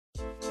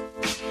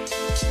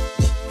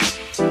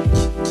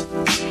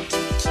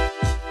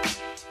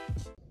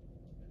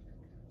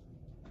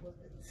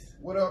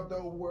What up,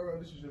 though,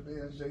 world? This is your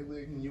man, Jay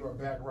Lick, and you are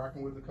back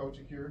rocking with the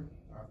Culture Cure.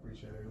 I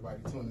appreciate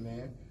everybody tuning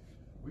in.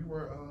 We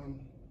were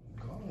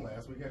gone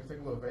last week. Had to take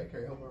a little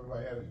vacay. Hope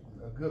everybody had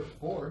a good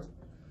 4th.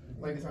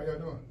 Ladies, how y'all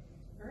doing?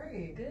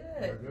 Great.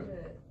 Good.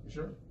 You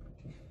sure?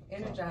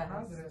 Energized.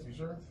 Positive. You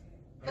sure?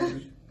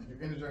 You're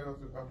energized off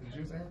the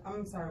juice, Aaron?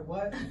 I'm sorry,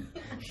 what?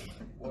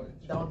 What?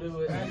 Don't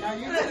do it. No,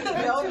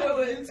 don't do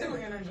it. You too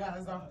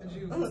energized off the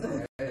juice.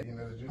 Hey, you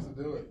know the juice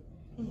will do it.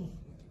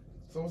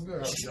 So what's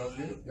good? Y'all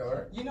good? Y'all all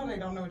right? You know they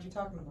don't know what you're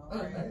talking about,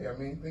 right? Hey, I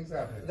mean, things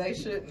happen. They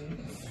shouldn't.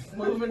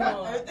 Moving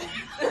on.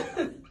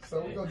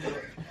 So we're gonna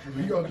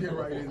get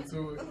right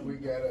into it. We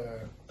got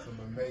some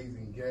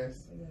amazing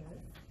guests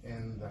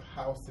in the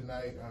house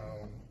tonight.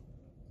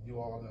 You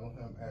all know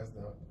him as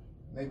the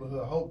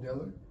neighborhood hope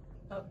dealer.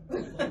 And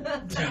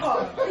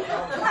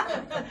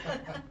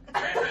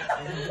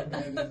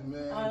his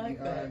man,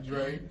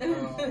 Andre, and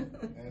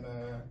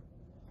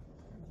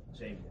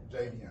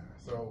Javion.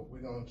 So we're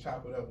gonna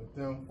chop it up with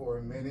them for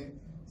a minute,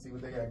 see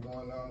what they got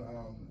going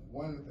on.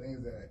 One of the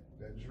things that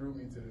drew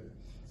me to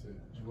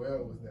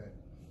Joel was that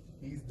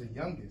he's the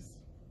youngest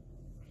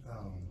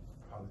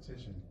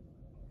politician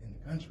in the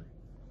country.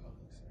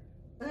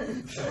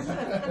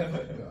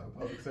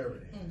 Public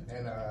servant.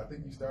 And I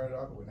think you started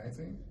off with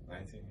 19?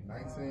 19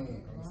 on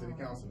the city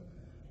council.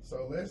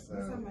 So let's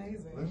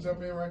amazing. Let's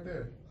jump in right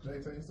there.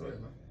 Jay, tell your story,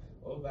 man.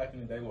 Well, back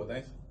in the day,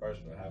 thanks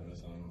first for having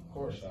us on the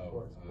show. Of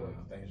course.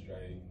 Thanks,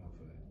 Dre.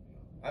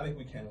 I think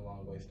we came a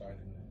long way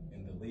starting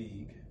in the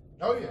league.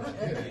 Oh yeah,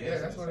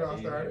 that's where it all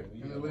started,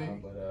 in the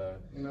league. But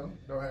don't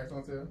ask,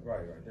 don't tell.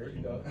 Right, there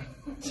you go.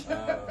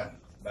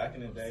 Back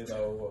in the day,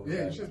 though,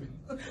 you should be.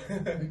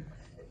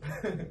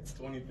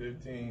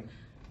 2015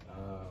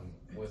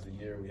 was the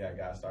year we had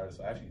got started.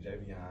 So actually,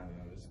 Javion,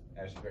 it was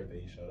actually great that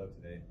he showed up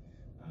today.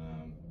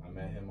 I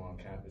met him on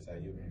campus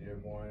at U of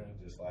Dearborn,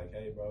 just like,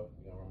 hey, bro,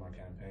 you gonna run my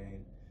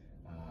campaign?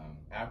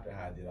 After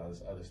I did all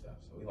this other stuff,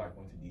 so we went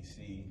to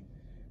DC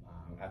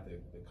at the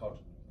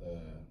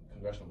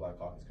Congressional Black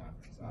Caucus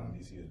Conference out in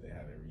DC that they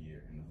have every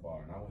year in the fall.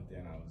 And I went there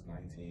and I was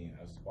 19.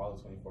 I was fall of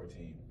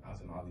 2014. I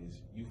was in all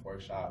these youth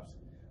workshops,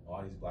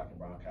 all these black and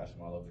brown cats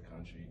from all over the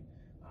country.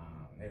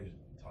 And they were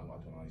talking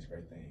about doing all these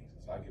great things.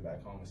 So I get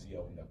back home and see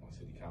opened up on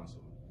city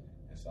council.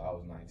 And so I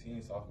was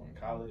 19, sophomore in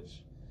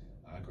college.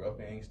 I grew up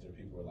in Inkster.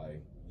 People were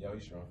like, yo, you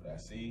should run for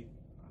that seat.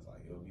 I was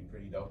like, it would be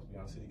pretty dope to be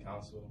on city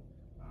council.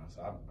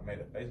 So I made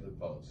a Facebook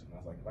post. And I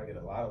was like, if I get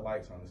a lot of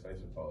likes on this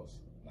Facebook post,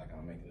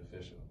 I'll make it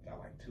official.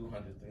 Got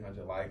 200,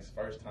 300 likes.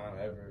 First time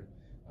ever.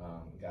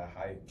 Got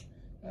hyped.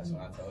 That's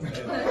when I told him, yo,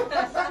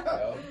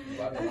 you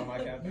about to run my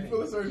campaign? You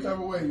feel a certain type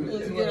of way.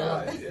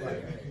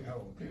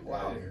 People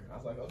out here. I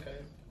was like,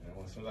 okay. And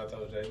as soon as I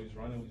told Jay we was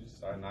running, we just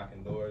started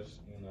knocking doors,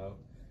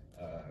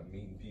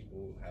 meeting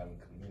people, having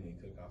community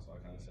cookouts, all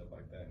kind of stuff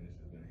like that. And this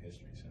has been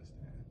history since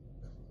then.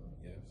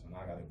 Yeah, so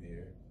now I got a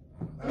beard.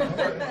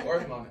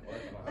 Working on it.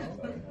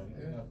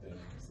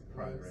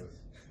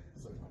 Progress.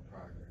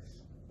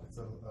 It's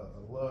a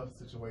love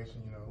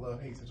situation,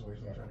 love-hate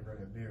situation. I'm trying to grow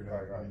that beard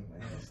out. Right.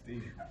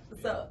 Steve.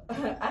 So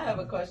I have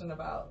a question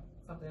about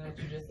something that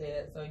you just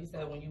said. So you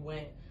said when you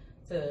went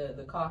to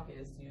the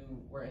caucus,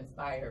 you were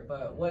inspired,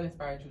 but what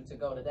inspired you to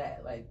go to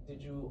that?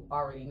 Did you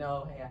already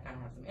know, hey, I kind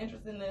of have some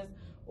interest in this,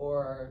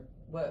 or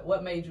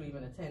what made you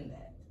even attend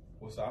that?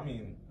 Well,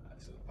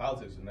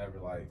 politics was never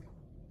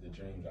the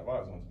dream job. I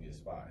always wanted to be a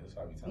spy. That's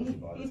what I be telling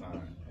people all the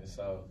time. And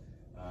so,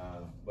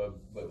 but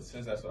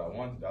since that's what I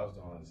wanted to do, I was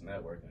doing all this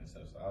networking and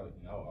stuff. So I would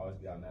always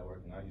be out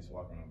networking. I used to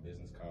walk around with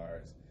business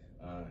cards,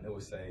 and it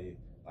would say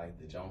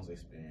the Jones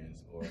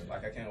Experience, or I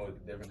came up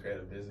with different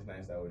creative business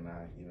names that were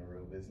not even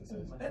real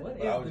businesses. What but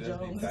is I would the just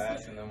Jones? be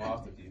passing them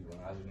off to people,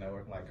 and I was just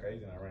networking like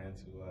crazy. And I ran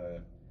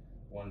into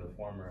one of the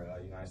former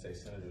United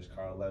States Senators,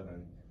 Carl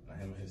Levin,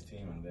 him and his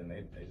team, and then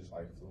they just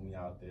flew me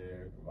out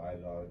there,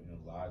 provided all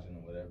lodging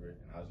or whatever,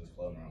 and I was just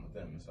floating around with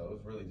them. And so it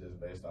was really just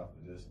based off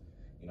of just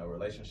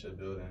relationship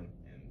building.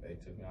 And they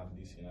took me out to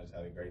DC, and I just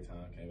had a great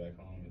time. Came back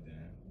home, and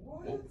then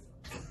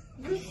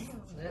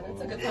It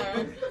took a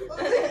turn.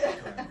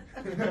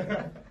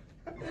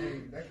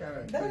 That kind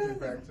of takes me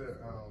back to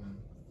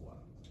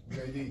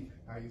JD.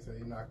 How you say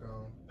you knocked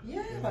on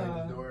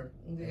the door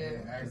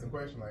and asked the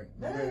question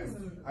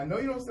I know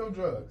you don't sell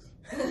drugs.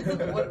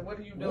 What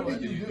are you doing? What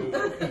did you do?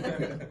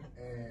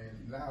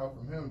 And now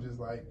from him, just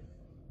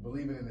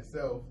believing in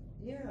itself,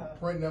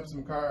 printing up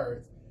some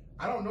cards.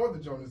 I don't know what the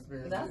Jones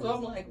Experience That's is. what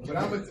I'm like. But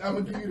I'm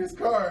gonna give you this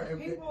card.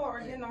 And people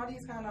are getting all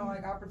these kind of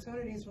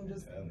opportunities from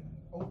just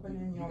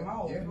opening your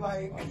mouth. All you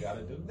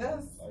gotta do.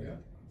 That's.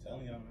 I'm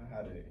telling y'all,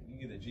 man, you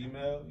get a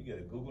Gmail, you get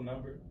a Google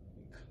number,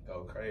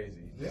 go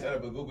crazy. You set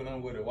up a Google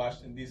number with a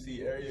Washington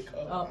D.C. area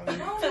code.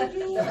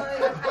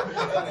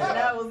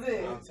 That was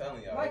it. I'm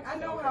telling y'all. I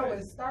know how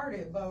it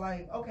started, but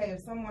okay, if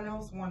someone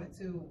else wanted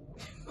to,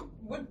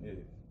 what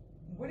do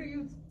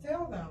you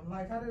tell them?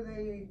 How do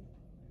they?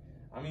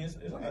 I mean,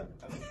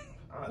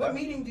 What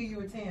meeting do you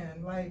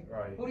attend? Like,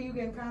 right. who do you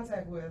get in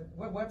contact with?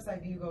 What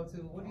website do you go to?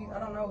 What do you, I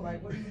don't know,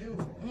 like, what do you do?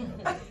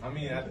 I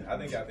mean, I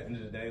think at the end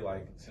of the day,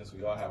 like, since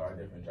we all have our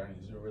different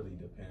journeys, it really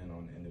depend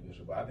on the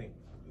individual. But I think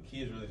the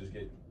key is really just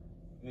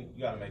you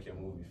got to make your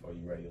move before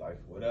you're ready. Like,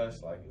 with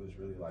us, like, it was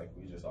really like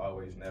we just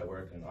always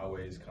networking,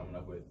 always coming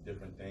up with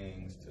different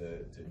things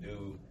to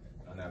do.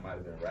 And that might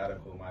have been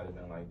radical, might have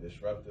been, like,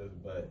 disruptive,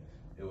 but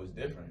it was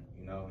different,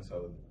 you know. And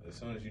so as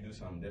soon as you do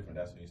something different,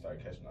 that's when you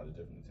start catching all the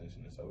different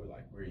attention. And so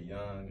we're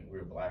young,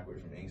 we're black, we're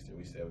from Inkster.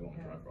 We said we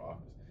wanted to run for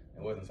office.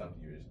 It wasn't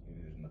something you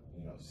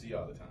just see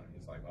all the time.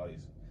 It's like all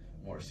these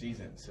more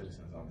seasoned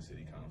citizens on the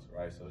city council,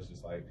 right? So it's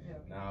just like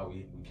now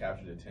we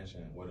capture the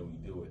attention. What do we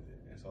do with it?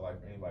 And so, like,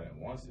 for anybody that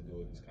wants to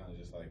do it, it's kind of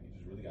just like you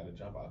just really got to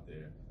jump out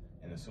there.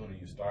 And the sooner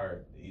you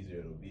start, the easier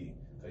it'll be,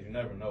 because you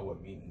never know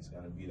what meeting's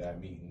gonna be that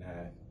meeting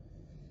that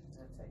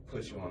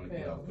puts you on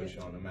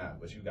the map.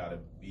 But you gotta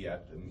be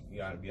at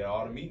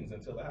all the meetings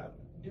until it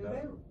happens.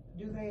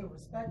 Do they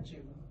respect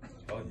you?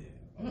 Oh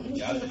yeah.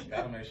 You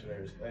gotta make sure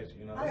they respect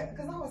you, you know?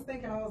 Because I was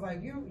thinking, I was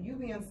like, you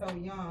being so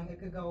young, it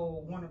could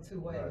go one of two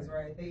ways,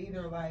 right? They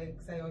either like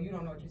say, oh, you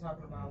don't know what you're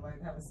talking about,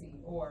 like have a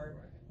seat, or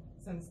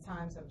since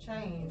times have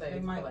changed, they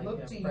might like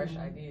look to you. Fresh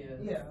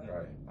ideas. Yeah.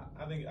 Right.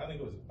 I think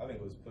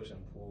it was push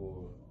and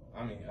pull.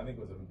 I mean, I think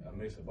it was a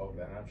mix of both of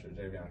that, and I'm sure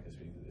Javion can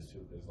speak to this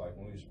too, because like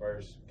when we was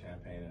first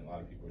campaigning, a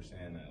lot of people were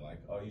saying that like,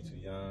 oh, you too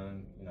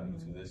young, you know, you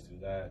too this, too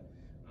that.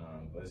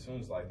 But as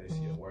soon as like they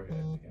see a work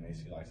ethic and they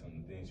see like some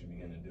of the things you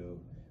begin to do,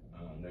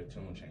 their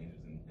tune changes.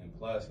 And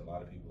plus, a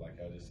lot of people,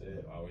 like I just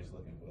said, are always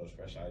looking for those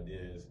fresh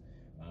ideas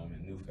and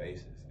new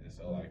faces. And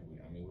so like,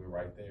 we're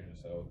right there. And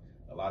so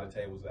a lot of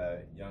tables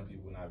that young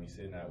people would not be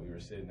sitting at, we were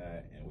sitting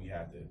at, and we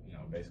had to,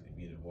 basically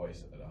be the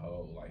voice of the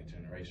whole like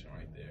generation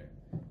right there.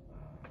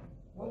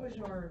 What was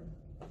your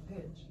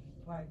pitch?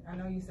 Like, I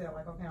know you said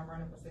like, okay, I'm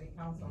running for city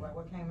council. Like,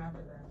 what came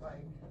after that?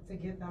 Like, to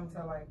get them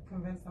to like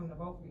convince them to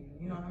vote for you.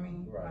 You know what I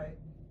mean? Right.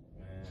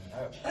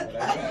 Like,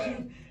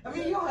 man, I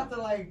mean, you don't have to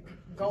like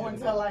go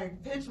into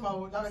like pitch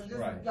mode. I mean,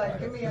 just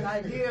give me an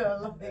idea.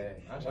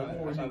 Like, I'm trying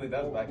to think.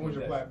 That was back in the day. What was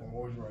your platform?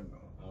 What was you running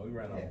on? We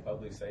ran on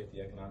public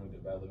safety, economic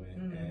development,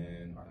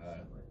 and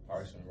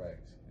parks and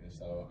recs. And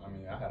so, I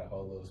mean, I had a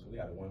whole little. We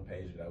had a one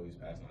pager that we was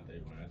passing out to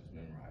everyone. I just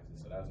memorized it.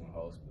 So that was my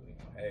whole spiel.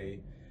 Hey,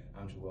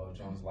 I'm Joel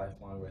Jones,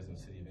 lifelong resident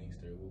of the city of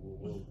Inkster. Woo, woo,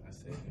 woo. I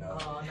said,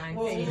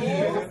 19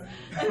 years.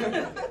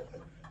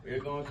 We were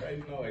going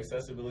crazy.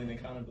 Accessibility and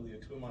accountability are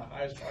two of my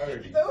highest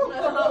priorities.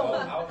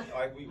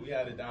 We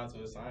had it down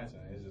to a science,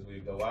 and it's just we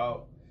go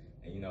out,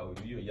 and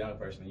if you're a young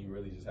person, you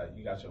really just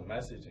you got your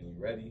message, and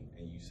you're ready,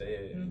 and you say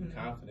it, and you're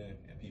confident,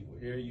 and people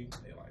hear you.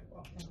 They're like,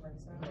 wow,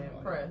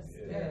 impressed.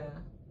 Yeah.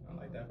 I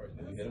like that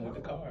person. You hit him with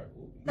the card.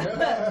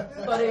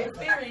 For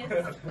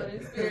the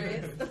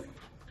experience.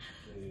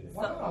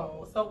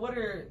 Wow. So what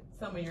are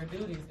some of your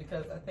duties?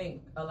 Because I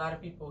think a lot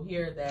of people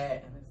hear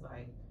that and it's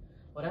like,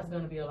 well, that's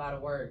going to be a lot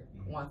of work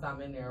once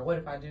I'm in there. What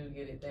if I do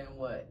get it, then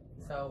what?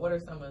 So what are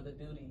some of the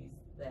duties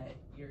that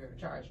you're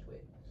charged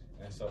with?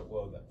 And so,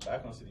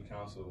 back on city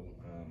council,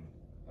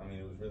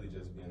 it was really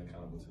just being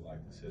accountable to like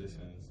the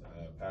citizens,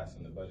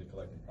 passing the budget,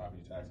 collecting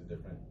property taxes,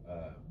 different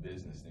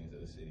business things of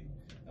the city.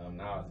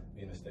 Now,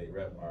 being a state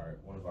rep,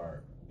 one of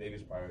our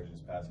biggest priorities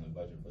is passing the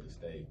budget for the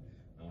state.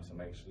 So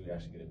making sure we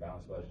actually get a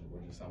balanced budget,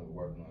 which is something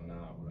we're working on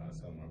now. I was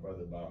telling my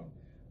brother about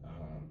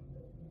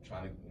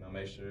trying to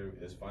make sure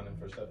there's funding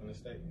for stuff in the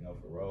state,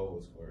 for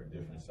roads, for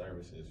different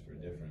services, for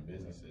different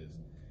businesses.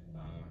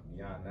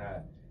 Beyond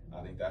that, I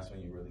think that's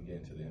when you really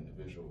get into the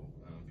individual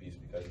piece,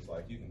 because it's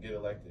like you can get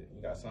elected.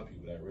 You got some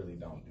people that really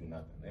don't do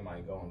nothing. They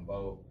might go and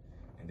vote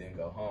and then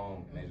go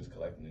home and they just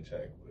collecting a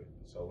check.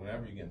 So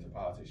whenever you get into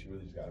politics, you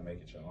really just got to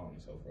make it your own.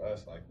 And so for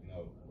us,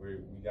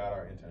 we got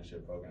our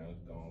internship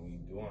programs going.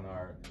 We doing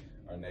our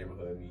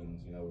neighborhood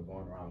meetings. We're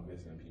going around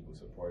visiting people,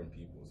 supporting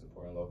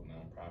local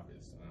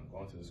nonprofits,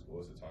 going to the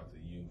schools to talk to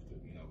the youth to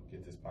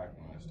get this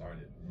pipeline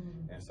started.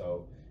 And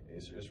so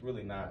it's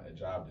really not a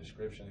job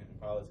description in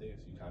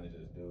politics. You kind of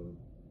just do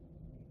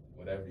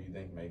whatever you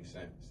think makes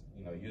sense.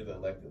 You're the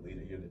elected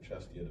leader, you're the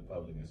trustee of the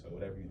public, and so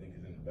whatever you think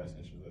is in the best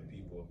interest of the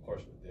people, of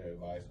course, with their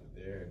advice, with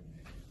their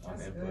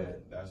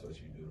input, that's what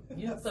you do.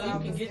 So you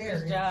can get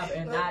this job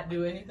and not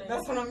do anything?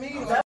 That's what I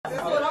mean.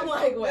 That's what I'm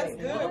like, wait.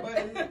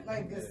 That's good,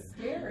 but it's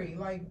scary.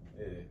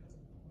 Yeah,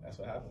 that's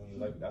what happens when you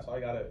elect. That's why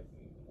you gotta.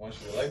 Once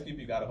you elect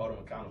people, you gotta hold them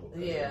accountable.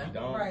 Yeah. If you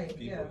don't,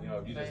 people,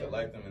 if you just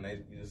elect them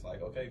and you just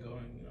like, okay, go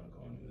and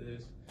do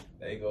this,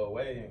 they go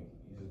away and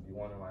you just be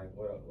wondering like,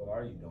 what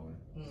are you doing?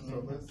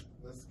 So let's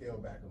scale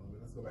back a little bit.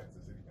 Let's go back to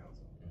the city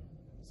council.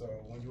 So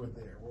when you were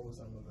there, what were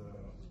some of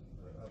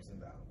the ups and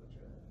downs,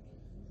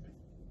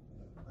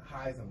 the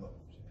highs and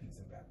lows, your peaks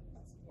and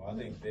valleys? Well, I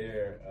think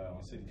there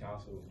on city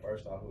council,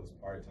 first off, it was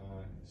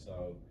part-time.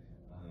 So,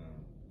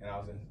 and I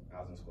was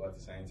in school at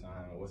the same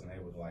time. I wasn't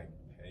able to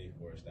pay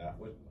for staff.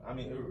 I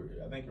think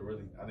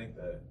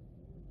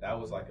that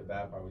was like a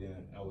bad part.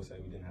 I would say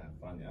we didn't have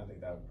funding. I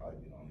think that would probably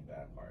be the only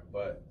bad part.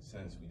 But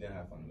since we didn't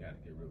have funding, we had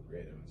to get real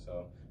creative. And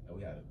so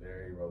we had a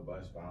very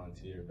robust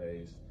volunteer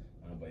base.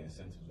 but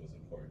incentives was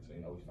important. So,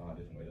 we found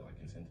a different way to like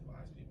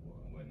incentivize people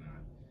and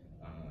whatnot.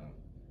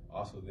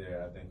 Also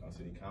there, I think on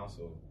city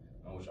council,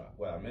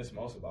 what I miss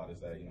most about is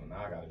that,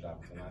 now I got a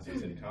job at the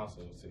city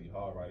council, city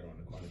hall right around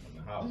the corner from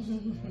the house.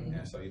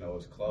 And so,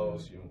 it's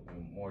close, you're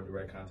in more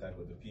direct contact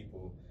with the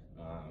people.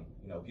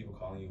 People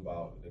calling you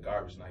about the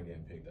garbage not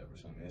getting picked up or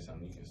something. It's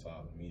something you can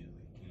solve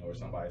immediately. Or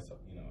somebody's,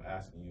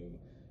 asking you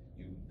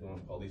doing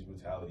police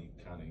brutality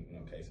kind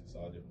of, cases,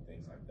 all different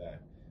things like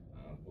that.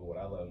 But what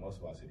I love most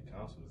about city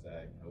council is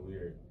that,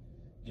 we're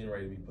getting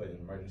ready to be put in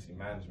emergency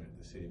management.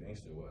 The city of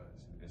Inkster was.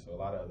 And so a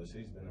lot of other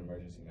cities been in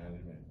emergency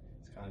management.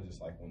 It's kind of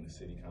just like when the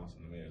city council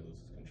and the mayor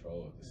loses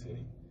control of the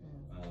city.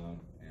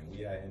 And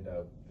we ended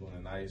up doing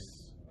a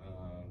nice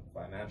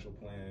financial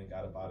plan,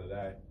 got up out of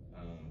that,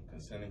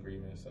 consent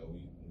agreement. So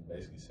we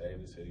basically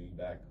saved the city. We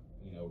back,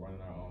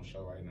 running our own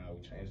show right now.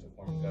 We changed the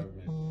form of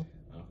government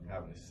from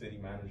having a city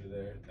manager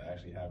there to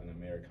actually having a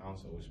mayor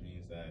council, which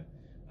means that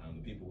the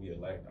people we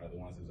elect are the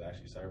ones who's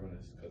actually serving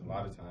us. Because a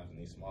lot of times in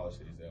these smaller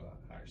cities, they'll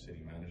hire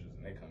city managers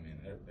and they come in,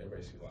 they're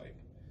basically like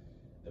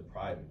the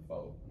private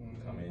folk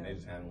come in, they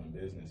just handling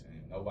business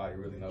and nobody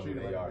really knows who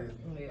they are.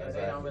 Yeah,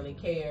 they don't really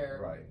care.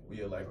 Right.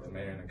 We elect the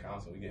mayor and the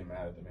council. We get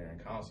mad at the mayor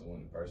and council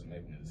when the person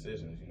making the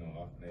decisions,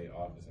 off in their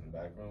office in the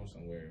back room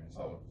somewhere. And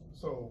so,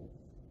 so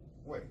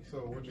what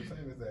you're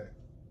saying is that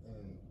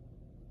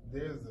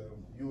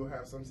you will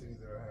have some cities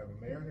that will have a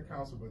mayor and a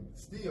council, but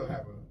still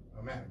have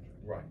a manager.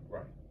 Right.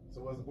 So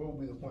what would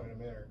be the point of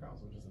the mayor and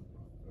council? Just a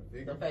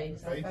figure? The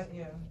face.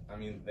 Yeah. I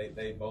mean,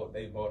 they vote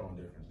on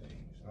different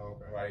things. Oh,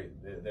 okay. Right.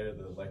 They're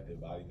the elected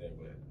body there,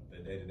 but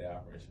the day-to-day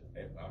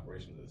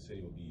operations of the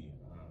city will be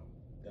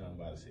done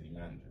by the city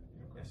manager.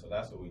 Okay. And so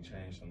that's what we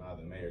changed. So now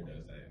the mayor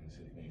does that in the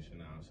city of Inkster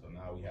now. So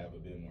now we have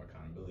a bit more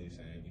accountability,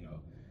 saying,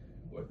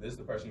 well, this is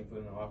the person you put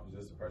in the office.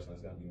 This is the person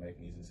that's going to be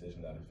making these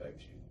decisions that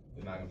affect you.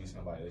 They're not going to be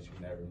somebody that you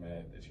never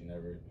met, that you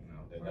never,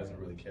 that doesn't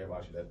really care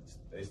about you. That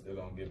they still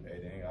gonna get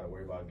paid. They ain't got to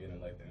worry about getting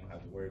elected. They don't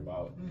have to worry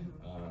about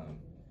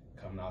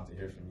coming out to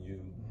hear from you.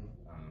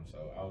 So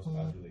I was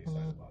really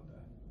excited about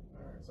that.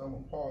 All right, so I'm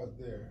gonna pause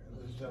there and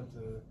let's jump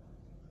to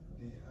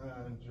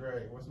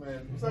DeAndre. What's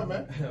up,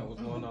 man?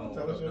 What's going on?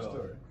 Tell us your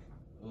story.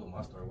 Oh,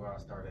 my story. Where I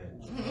start at?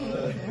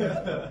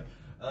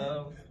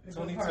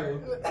 22. I'm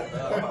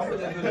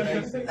just doing the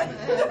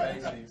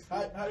basics.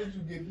 How did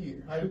you get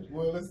here?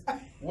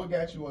 What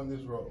got you on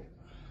this road?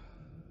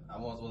 I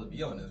wasn't supposed to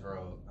be on this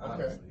road.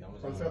 Honestly,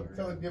 Okay.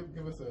 I'm just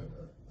Give us a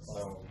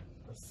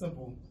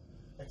simple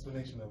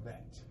explanation of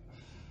that.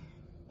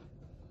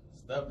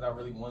 Stuff that I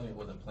really wanted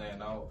wasn't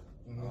planned out.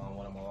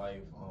 One of my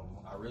life.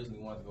 I originally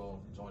wanted to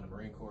go join the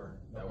Marine Corps.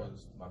 That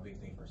was my big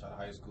thing first out of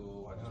high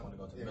school. I just wanted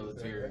to go to the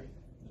military.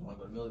 I want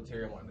to go to the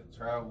military, I wanted to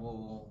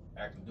travel,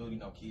 active duty,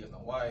 no kids, no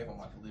wife, I'm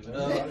about to live it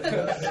up.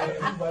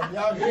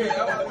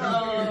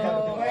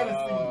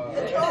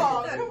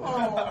 Come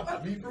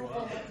on. Be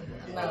fruitful.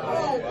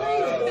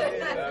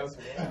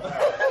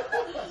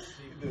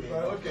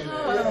 Okay.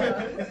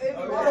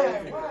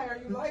 Why are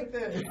you like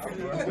that?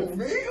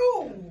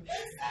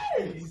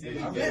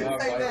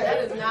 That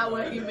is not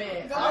what he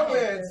meant. I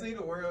can't see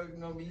the world,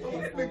 meet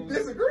people.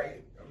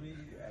 Disagree.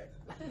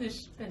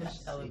 Finish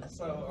telling us.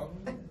 So,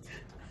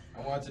 I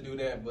wanted to do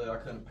that, but I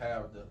couldn't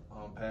pass the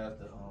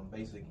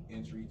basic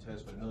entry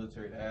test for the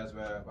military, the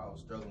ASVAB. I was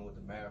struggling with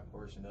the math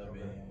portion of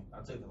it, and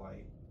I took it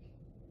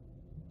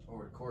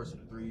over the course of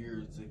the 3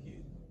 years, took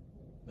it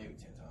maybe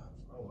 10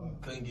 times. Oh, wow.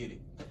 Couldn't get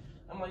it.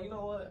 I'm like, you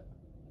know what?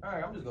 All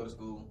right, I'm just go to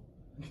school.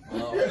 I'm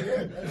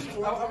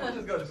gonna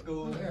just go to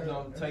school,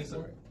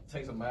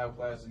 take some math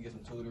classes, get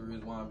some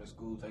tutors while I'm in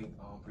school, take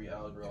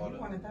pre-algebra. You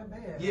wanted that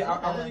bad. Yeah,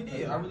 I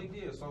really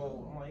did.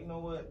 So I'm like, you know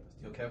what?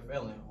 Still kept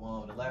failing.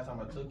 The last time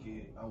I took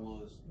it, I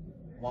was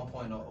 1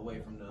 point away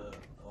from the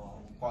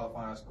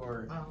qualifying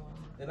score.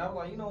 And I was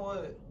like, you know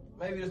what?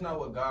 Maybe it's not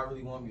what God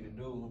really wanted me to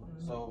do.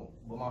 So,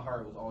 but my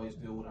heart was always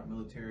filled with our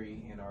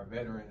military and our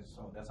veterans.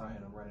 So that's how I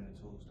ended up running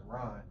into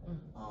Steron.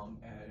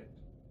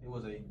 It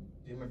was a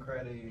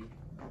Democratic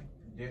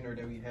dinner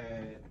that we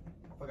had.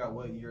 I forgot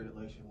what year the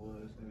election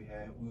was that we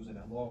had. We was in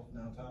that loft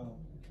downtown.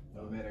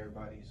 We met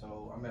everybody.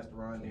 So I messed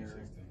around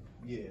there. 2016.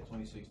 Yeah,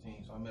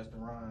 2016. So I messed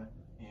around,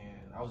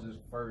 and I was his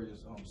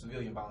first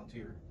civilian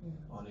volunteer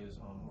on his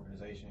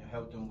organization. I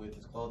helped him with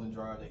his clothing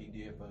drive that he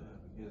did for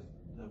the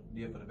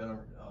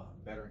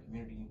veteran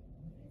community.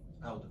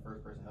 I was the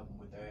first person to help him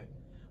with that.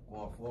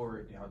 Going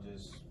forward, I'll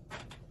just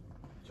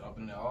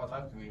jumping into all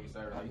types of communities.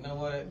 Started like, you know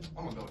what?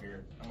 I'm gonna go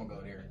here. I'm gonna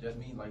go there. Just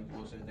me, like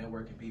Will said,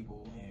 networking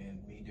people and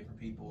meeting different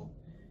people.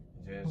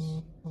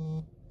 Just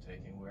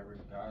taking wherever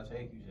God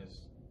take you.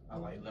 I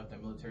left the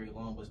military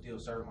alone, but still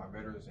serving my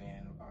veterans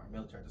and our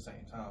military at the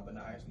same time, but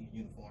not actually in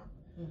uniform.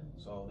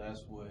 So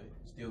that's what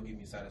still gives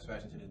me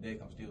satisfaction to the day.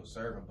 I'm still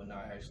serving, but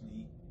not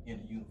actually in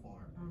a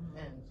uniform.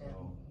 And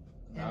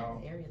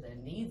an area that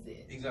needs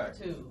it.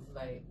 Exactly. Too.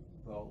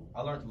 So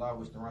I learned a lot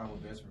with Steron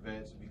with Vets for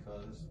Vets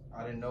because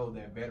I didn't know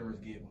that veterans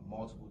get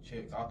multiple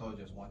checks. I thought it was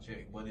just one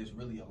check, but it's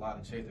really a lot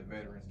of checks that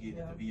veterans get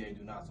that the VA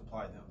do not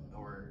supply them,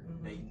 or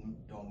they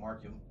don't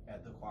mark them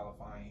at the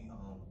qualifying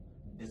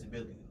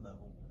disability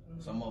level.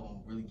 Some of them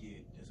really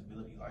get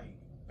disability, like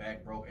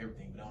back, broke,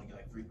 everything, but they only get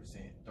like 3%,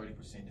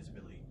 30%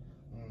 disability.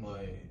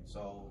 But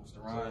so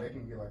they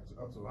can get like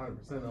up to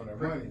 100% on their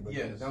money, but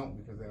they don't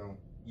because they don't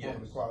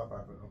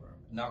qualify for it.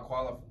 Not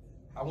qualify.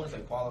 I wouldn't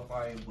say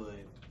qualifying, but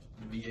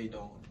the VA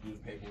don't do the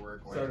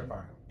paperwork or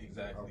certify.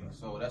 Exactly.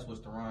 So that's what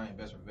Steron and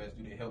Best for Vets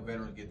do. They help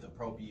veterans get the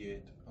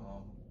appropriate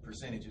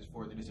percentages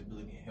for the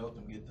disability and help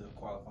them get the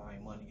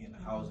qualifying money and the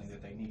housing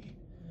that they need.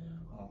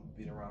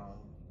 Being around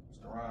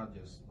Steron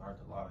just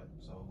learned a lot.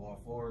 So going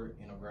forward,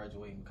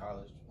 graduating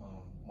college,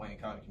 Wayne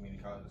County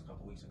Community College a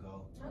couple weeks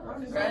ago. Oh,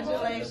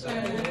 congratulations. So I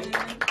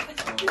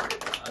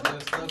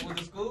just stuck with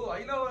the school.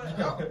 You know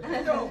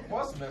what?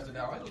 One semester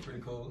now, it was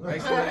pretty cool.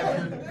 Next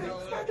semester,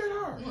 it's not that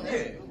hard.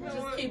 Yeah.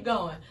 Just keep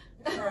going.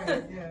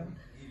 Right, yeah.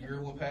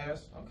 Year will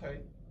pass. Okay.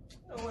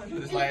 You know what? Do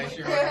this last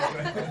year.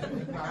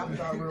 I'm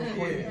sorry, real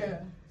quick.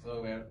 Yeah.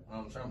 So, man,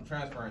 I'm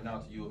transferring now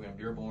to U of M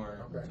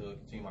Dearborn to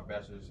continue my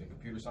bachelor's in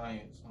computer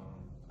science.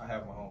 I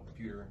have my own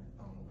computer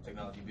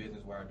technology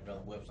business where I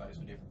develop websites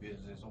for different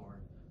businesses or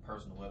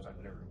personal websites,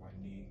 whatever everybody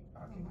need.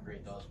 I can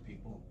create those for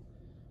people.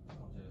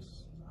 I'm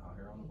just out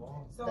here on the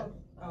ball. So,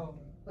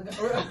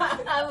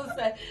 I was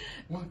say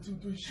 1, 2,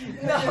 3,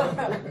 shoot.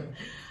 No.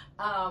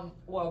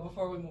 Well,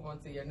 before we move on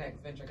to your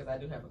next venture, because I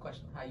do have a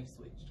question on how you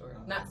switched, or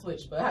not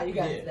switched, but how you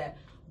got to that.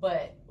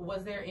 But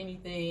was there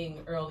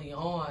anything early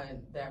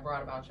on that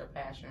brought about your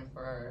passion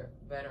for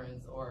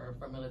veterans or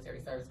for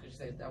military service? Because you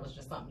said that was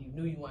just something you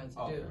knew you wanted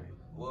to do.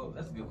 Well,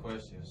 that's a good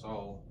question.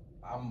 So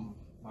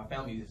my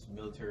family is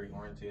military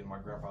oriented. My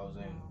grandfather was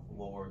in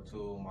World War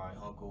II. My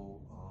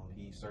uncle,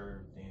 he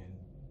served in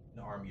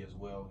the Army as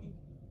well. He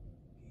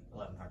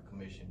left not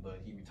commissioned,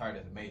 but he retired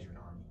as a major in the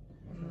Army.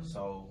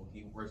 So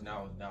he works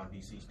now down in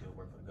DC, still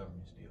working for the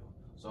government still.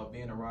 So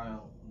being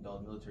around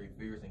those military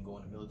affairs and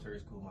going to military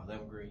school my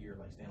 11th grade year,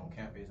 like staying on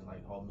campus and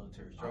like all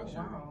military structure.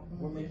 Oh,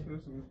 wow.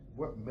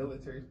 What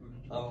military school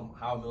did you go to?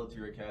 Howe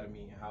Military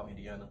Academy in Howe,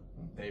 Indiana.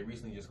 They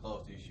recently just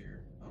closed this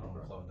year,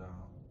 closed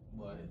down.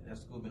 But that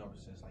school been open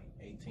since like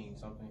 18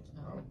 something.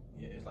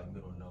 Yeah, it's like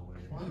middle of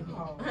nowhere.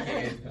 Wow.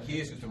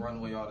 Kids used to run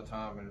away all the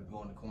time and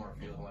go in the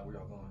cornfields. I'm like, where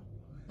y'all going?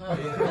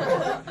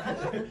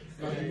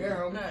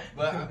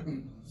 But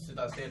since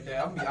I said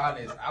that, I'm gonna be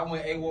honest. I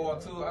went AWOL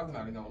too. I'm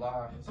not even gonna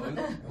lie. So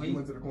we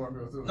went to the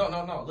cornfield too.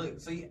 No. Look,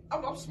 see,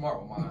 I'm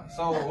smart with mine.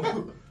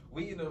 So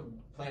we ended up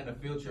planning a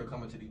field trip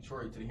coming to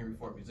Detroit to the Henry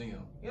Ford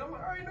Museum. You know, I'm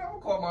like, all right, I'm gonna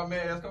call my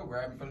man. Let's go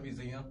grab me from the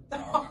museum.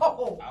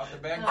 Out the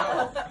back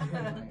door.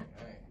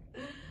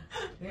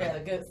 You had a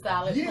good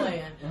solid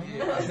plan.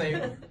 Yeah, I say,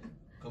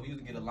 because we used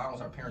to get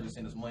allowance. Our parents just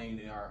send us money.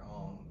 And our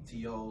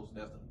TOs,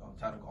 that's the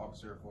technical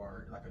officer for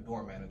our, like a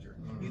door manager.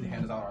 He used to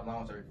hand us out our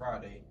allowance every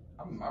Friday.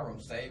 I'm in my room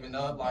saving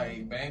up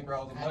like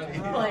bankrolls of money.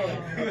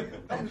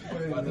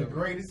 The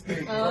great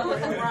escape.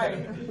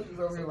 Right. He's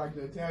over here like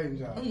the Italian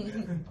job. I'm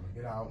gonna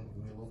get out.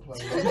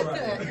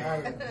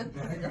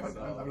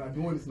 I'm not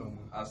doing this no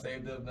more. I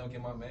saved up enough to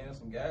get my man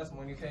some gas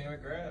money, came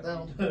and grabbed.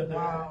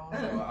 Wow.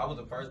 So I was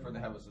the first person to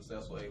have a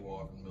successful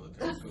AWOL from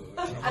military school.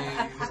 I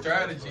mean,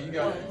 strategy, you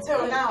got to.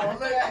 Until now.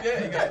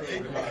 Yeah, you got to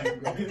think about it.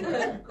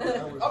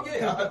 Oh,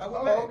 yeah, I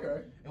went back.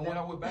 Okay. And when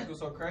I went back, it was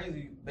so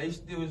crazy. They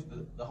still,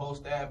 the whole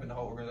staff and the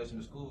whole organization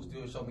of the school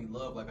still showed me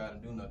love like I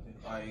didn't do nothing.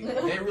 Like,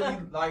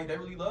 they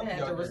really loved me.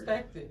 Had to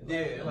respect it.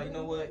 Yeah, like, you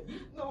know what?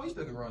 We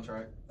still can run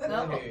track.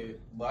 No.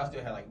 But I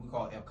still had, like, we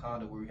call it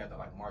Conda, where we had to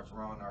like march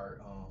around our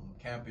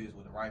campus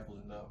with the rifles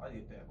and stuff. I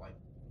did that. Like,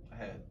 I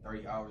had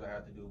 30 hours I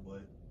had to do,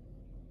 but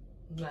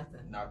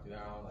nothing. Knocked it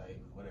down,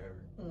 like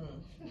whatever.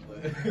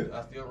 But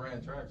I still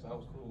ran track, so that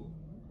was cool.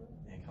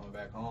 And coming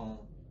back home,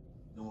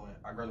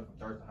 I graduated from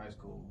Thurston High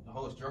School. The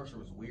whole structure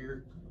was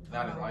weird, and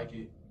I didn't like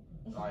it.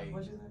 Like,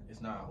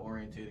 it's not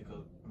oriented,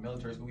 because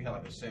military school, we had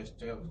like a set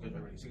schedule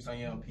already. 6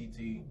 a.m. PT,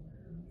 then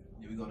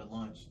we go to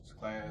lunch,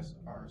 class,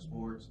 our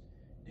sports,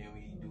 then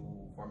we do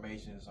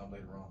formation and something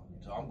later on.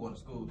 So I'm going to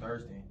school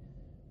Thursday,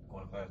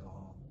 going to class, go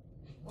home.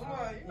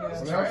 Well, you know,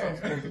 it's trash.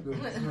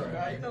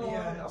 You know,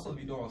 I'm supposed to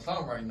be doing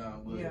something right now,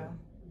 but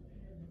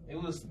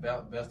it was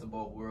about best of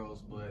both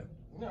worlds. But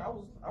you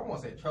know, I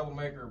won't say a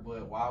troublemaker,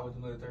 but while I was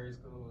in military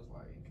school, it was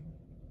like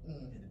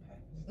in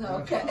the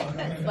past. Okay,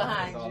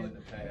 behind it's all you. in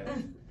the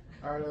past.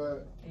 All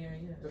right.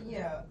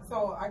 Yeah.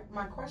 So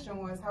my question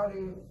was,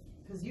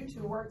 because you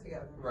two work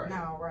together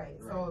now, right?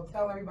 So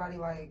tell everybody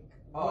like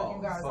what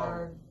you guys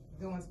are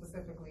doing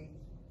specifically.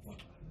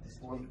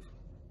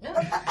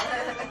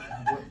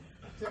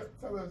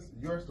 Tell us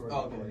your story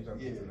before we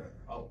jump into that.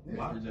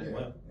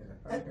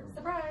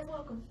 Surprise,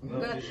 welcome.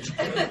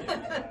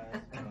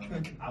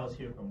 I was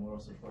here for moral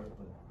support,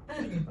 but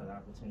thank you for the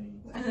opportunity.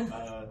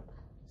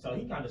 So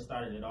he kind of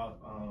started it off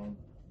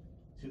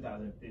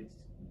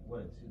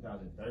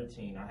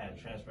 2013. I had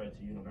transferred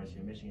to University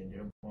of Michigan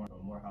Dearborn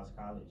from Morehouse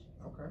College.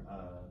 Okay.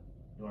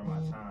 During my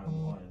time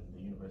on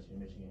the University of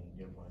Michigan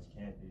Dearborn's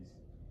campus,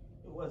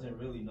 it wasn't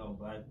really no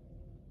black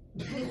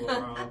people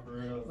around for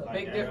real. It's a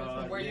big difference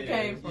from where you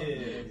came from. Yeah,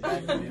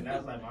 exactly. And that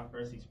was like my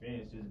first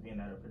experience just being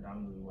at a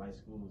predominantly white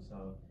school.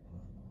 So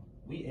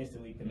we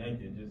instantly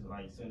connected. Just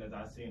like as soon as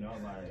I seen her,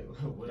 I'm like,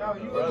 what Oh, up,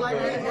 you though? was like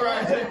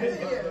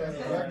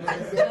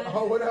that?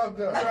 Oh, what up,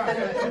 though?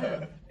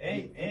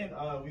 And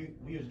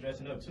we was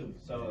dressing up too.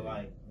 So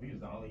like we was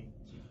the only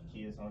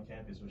kids on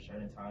campus with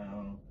shirt and tie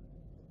on.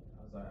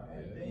 I was like, all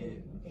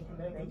right, we can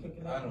connect. We can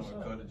connect. I don't want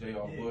to cut the J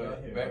off,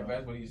 but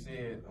back when he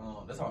said,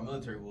 that's how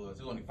military was.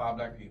 It was only 5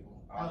 black people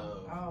out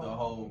of the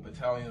whole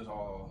battalions,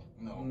 all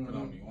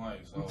predominantly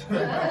white. So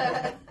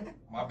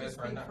my best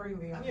friend.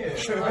 Freely. Yeah,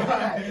 it's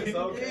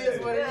okay. It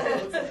is what it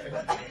is.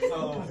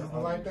 So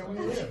like that we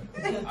live.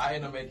 I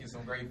ended up making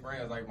some great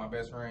friends. Like my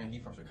best friend, he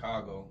from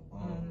Chicago.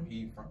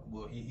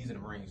 He's in the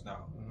Marines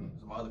now.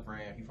 So my other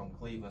friend, he from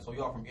Cleveland. So we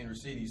all from inner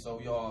city. So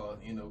we all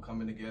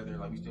coming together.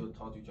 Like we still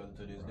talk to each other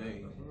to this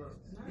day.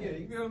 Yeah,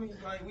 you feel me?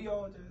 Like we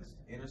all just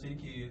inner city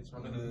kids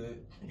from the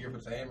hood, here for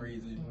the same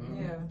reason.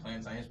 Playing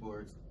the same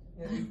sports.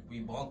 Yeah.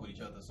 We bunk with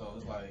each other, so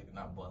it's like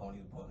not bunk,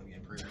 only bunk we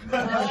in prison.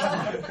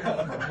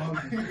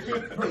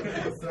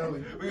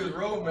 We was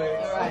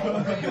roommates.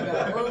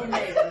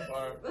 Roommates.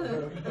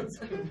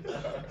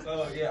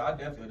 So yeah, I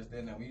definitely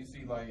understand that. When you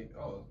see like,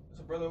 oh, it's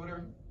a brother over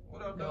there.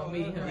 What up, dog?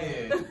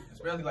 Yeah,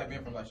 especially like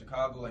being from like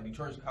Chicago, like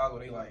Detroit, Chicago,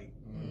 they like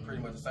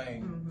pretty much the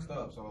same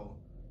stuff. So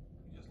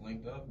we just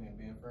linked up and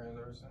being friends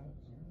ever since.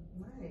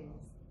 Nice.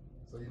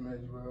 So you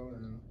met Joel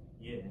and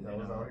and that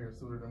was out here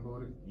suited and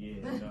booted?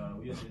 Yeah, and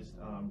we was just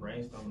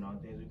brainstorming on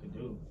things we could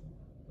do.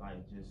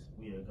 Like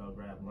we would go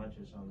grab lunch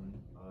or something,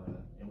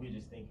 and we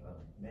just think,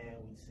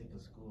 man, we sick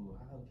of school.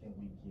 How can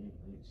we get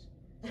rich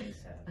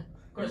ASAP?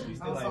 Of course, we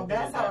still so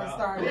that's how it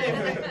started.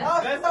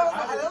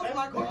 That was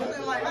my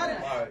question. Like,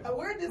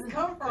 where did this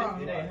come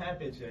from? It ain't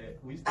happened yet.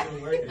 We still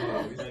working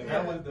on it.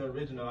 That was the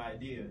original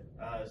idea.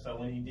 So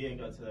when he did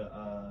go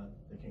to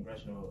the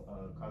congressional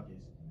caucus,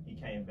 he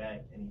came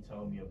back and he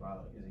told me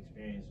about his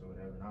experience or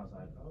whatever, and I was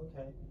like, oh,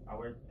 okay. I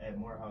worked at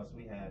Morehouse.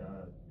 We had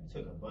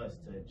took a bus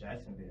to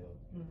Jacksonville.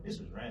 This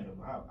was random.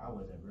 I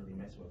wasn't really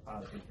messing with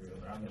politics for real,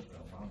 but I messed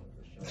with Obama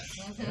for sure.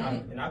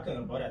 and I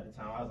couldn't vote at the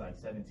time. I was like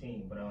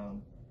 17, but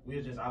we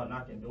was just out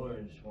knocking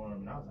doors for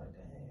him, and I was like,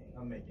 dang,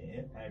 I'm making an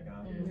impact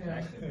out here in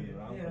Jacksonville.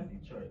 I'm from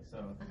Detroit,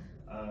 so.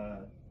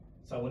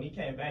 So when he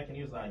came back and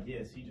he was like,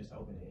 yes, he just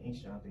opened an ink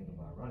shop thinking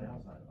about running. I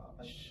was like, oh,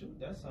 shoot,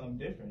 that's something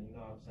different. You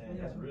know what I'm saying?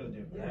 That's real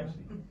different,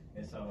 actually.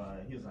 And so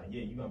he was like,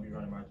 yeah, you're going to be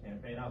running my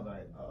campaign. I was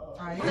like,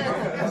 oh. Okay.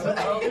 I was like,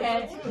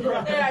 that's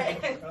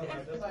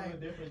something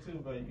different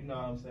too. But you know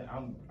what I'm saying?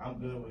 I'm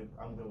good with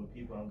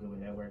people. I'm good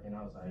with networking.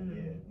 I was like,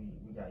 yeah,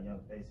 we got young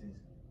faces.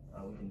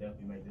 We can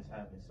definitely make this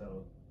happen.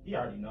 So he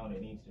already known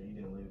in Inkster. He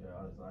didn't live there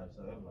all his life.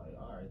 So I was like,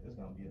 all right, this is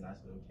going to be a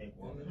nice little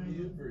cakewalk.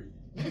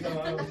 You know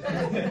what I'm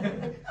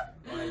saying?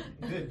 Like,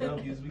 good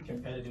W's. We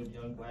competitive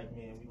young black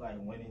men. We like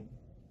winning.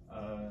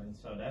 And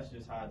so that's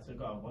just how it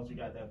took off. Once we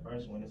got that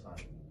first one, it's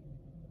like,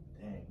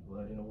 dang,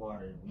 blood in the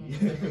water. We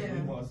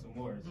want some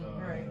more. So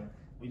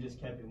we just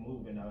kept it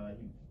moving.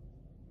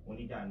 When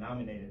he got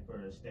nominated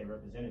for a state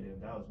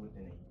representative, that was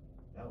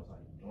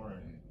like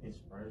during his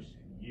first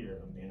year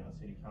of being on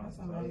city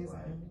council. That's amazing. So I was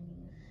like,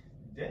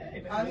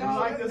 dang, I know.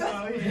 like this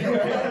out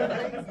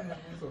here.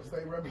 So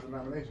state rep is a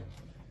nomination?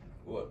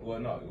 Well,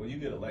 no. Well, you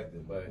get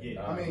elected, but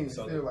I mean,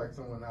 so still like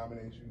someone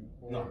nominates you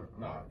for?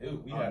 No.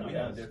 We had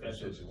a different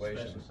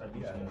situation.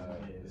 We had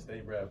the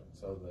state rep.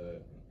 So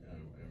the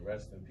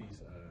rest in peace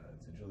to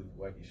Julie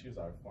Kawecki. She was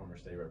our former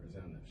state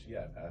representative. She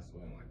had passed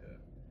away in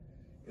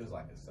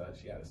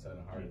she had a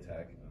sudden heart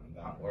attack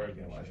down in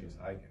Oregon while she was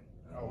hiking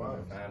with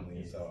her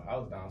family. So I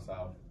was down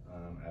south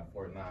at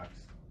Fort Knox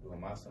doing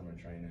my summer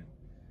training.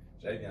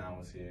 Javion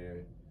was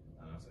here,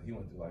 so he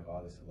went through like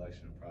all the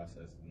selection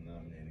process, the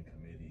nominating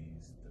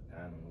committees, the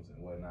panels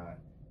and whatnot.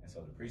 And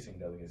so the precinct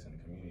delegates in the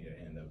community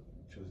ended up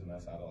choosing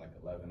us out of like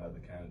 11 other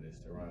candidates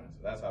to run.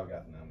 So that's how we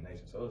got the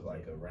nomination. So it was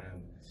like it's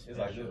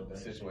like a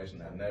situation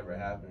that never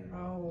happened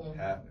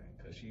happening.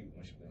 Because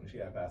when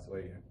she had passed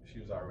away, she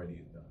was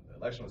already, the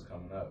election was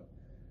coming up.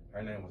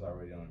 Her name was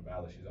already on the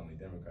ballot. She's only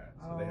Democrat.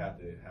 So they had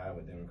to have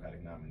a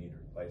Democratic nominee to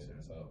replace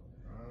her. So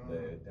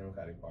the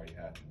Democratic Party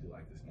had to do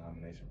like this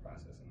nomination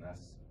process, and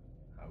that's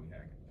how we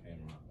came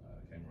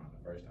around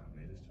the first time.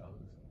 They just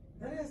chose us.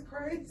 That is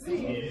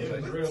crazy. Yeah,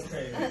 it's real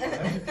crazy.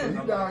 So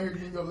you down here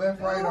getting your left,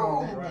 right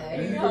on.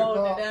 Right. You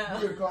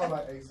get a call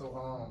like, hey,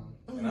 so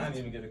and I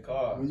didn't even get a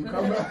call. When you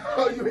come back,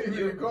 you didn't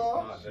get a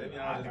call? Nah, Javion was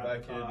just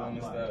back here doing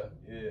this stuff.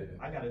 Yeah.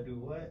 I gotta do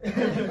what?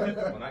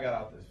 When I got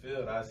out this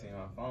field, I seen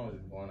my phone was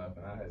just blowing up,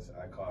 and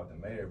I called the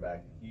mayor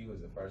back, and he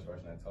was the first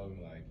person that told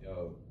me like,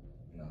 yo,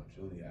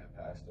 Julie had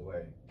passed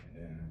away, and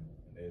then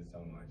they just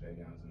told me like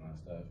Javion's doing my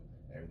stuff,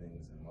 everything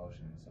was in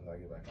motion. As soon as I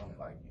get back home,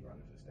 like, you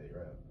running for state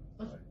rep.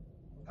 Like,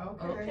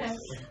 okay.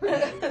 So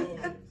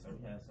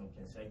we had some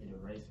consecutive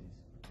races.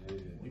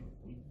 Yeah. We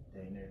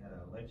dang near had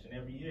an election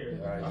every year.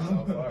 Right,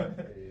 so far.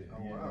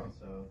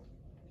 So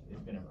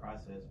it's been a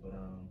process, but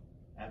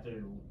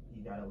after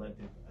he got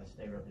elected as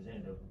state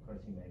representative, of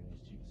course he made me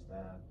his chief of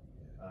staff.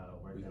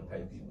 We can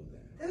pay people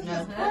then. This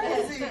is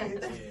crazy.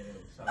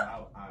 So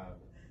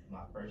my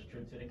first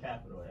trip to the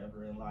Capitol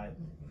ever in life.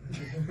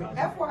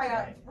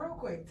 FYI, real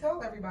quick,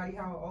 tell everybody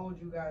how old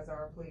you guys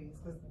are, please,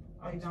 because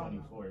they I'm don't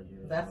 24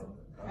 years That's- old.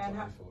 I'm And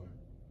 24.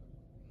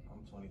 I'm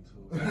 22.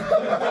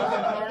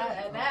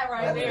 And that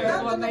right there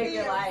is what makes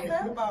it like,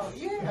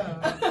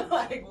 yeah.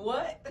 like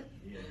what?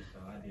 Yeah, so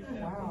I did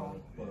that Wow.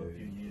 for a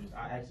few years.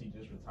 I actually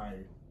just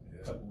retired.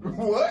 Yeah. a couple weeks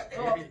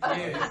ago.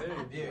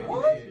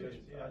 What?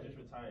 I just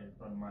retired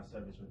from my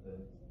service with the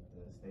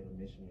state of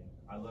Michigan.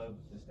 I love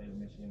the state of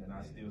Michigan, and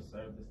I still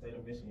serve the state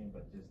of Michigan,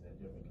 but just in a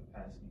different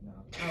capacity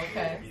now.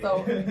 Okay, Yeah.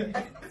 so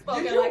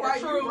spoken Did you like write- a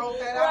you true, wrote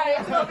that right?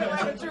 out? Spoken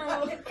like a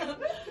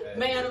true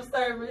man of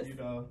service. You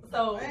know.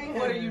 So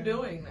what are you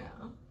doing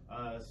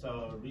now?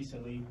 So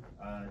recently,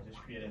 just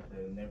created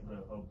the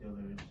Neighborhood Hope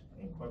Dealers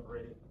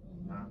Incorporated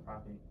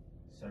nonprofit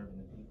serving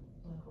the people.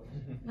 Of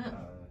course.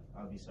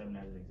 I'll be serving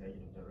as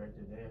executive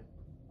director there.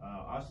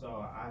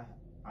 Also,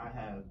 I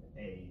have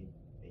a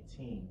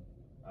team,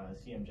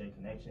 CMJ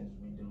Connections.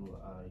 We do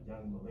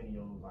young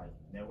millennial like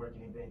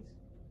networking events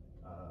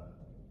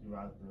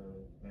throughout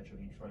the Metro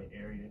Detroit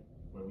area,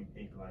 where we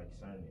pick like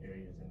certain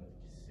areas in the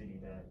city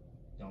that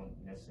don't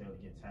necessarily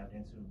get tapped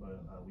into,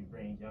 but we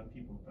bring young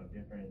people from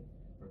different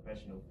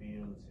professional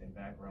fields and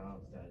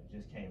backgrounds that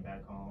just came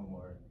back home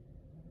or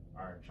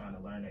are trying to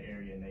learn the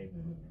area, and they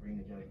bring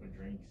together for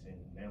drinks and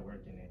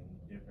networking and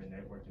different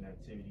networking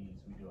activities.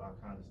 We do all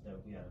kinds of stuff.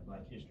 We had a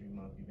Black History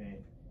Month event.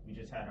 We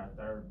just had our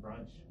third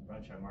brunch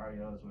at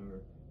Mario's, where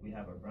we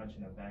have a brunch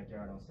in the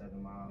backyard on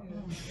 7 Mile.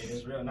 And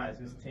it's real nice.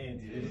 It's 10.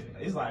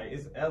 It's like,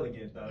 it's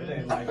elegant though. It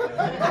ain't like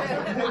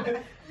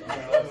that.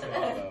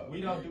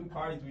 We don't do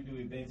parties, we do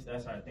events.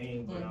 That's our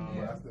thing. But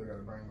I still gotta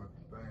bring my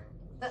thing.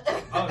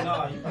 oh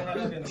no, you can have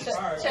it in the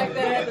car. Check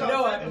that at the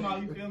door. 7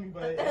 Mile, you feel me?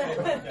 But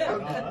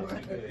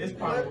it's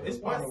part of What's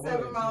Woodlands,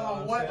 7 Mile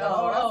on what?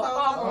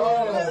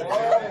 Oh,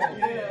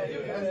 yeah.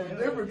 That's a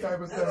different type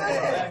of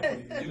stuff.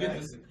 You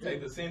get to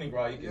take the scenic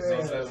route. You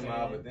can see 7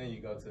 Mile, but then you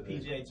go to the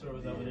PGA Tour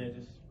was over there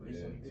just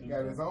recently. It too.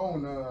 got its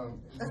own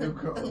zip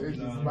code. It's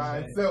You know just what by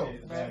I'm itself.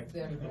 saying?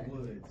 Exactly. In the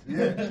woods.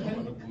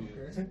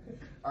 Yeah.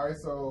 All right,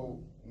 so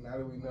now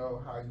that we know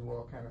how you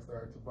all kind of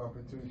started to bump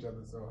into each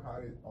other, so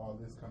how did all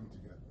this come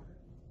together?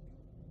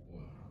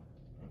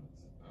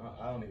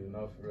 I don't even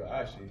know for real.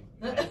 Actually,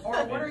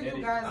 Or what are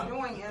you guys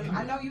doing? And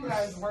I know you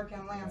guys work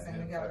in Lansing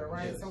together,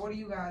 right? So what are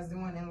you guys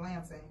doing in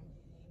Lansing?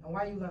 And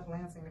why you left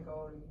Lansing to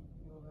go to U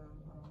of M?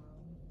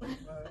 I don't know.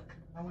 But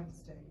I went to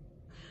state.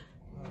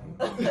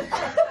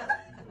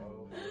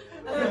 No.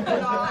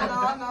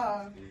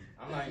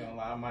 I'm not even gonna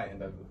lie. I might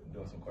end up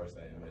doing some course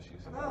at MSU.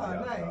 So Oh,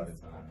 all nice.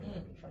 the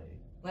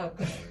time.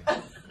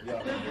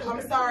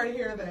 I'm sorry to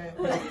hear that.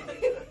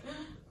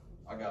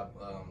 I got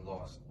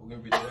lost. We're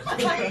gonna be there.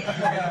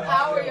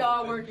 How are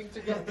y'all working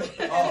together?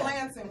 In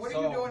Lansing, what are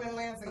you So- doing in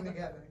Lansing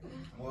together?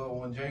 Well,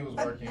 when Jay was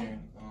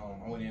working,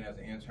 I went in as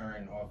an intern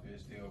in the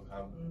office. Still,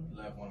 I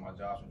left one of my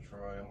jobs from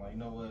Troy. I'm like, you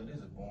know what? This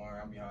is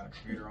boring. I'm behind a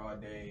computer all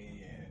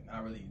day and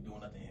not really doing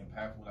nothing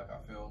impactful like I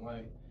felt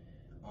like.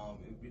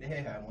 They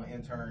had one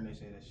intern. They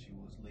said that she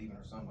was leaving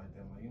or something like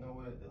that. I'm like, you know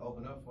what? It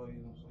opened up for you,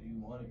 so you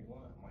want if you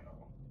want. I'm like,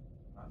 oh,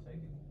 I'll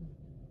take it.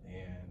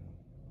 And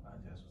I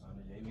just was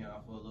under Javion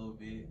for a little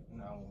bit.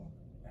 Now,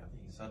 after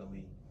he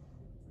suddenly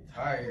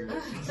retired,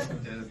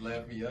 just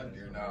left me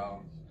under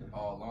now,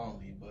 all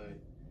lonely. But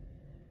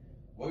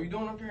what we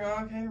doing up here,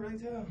 I can't really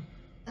tell.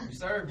 We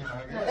serving,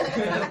 I guess.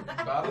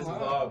 This is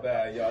all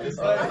bad, y'all. This is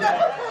all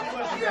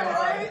Yeah,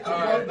 right?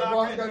 The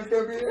boss got to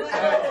step in.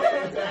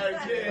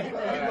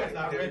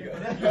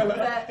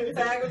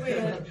 Tag us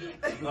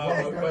in.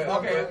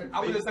 Okay, I'm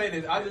gonna just say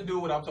this. I just do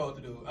what I'm told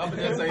to do. I'm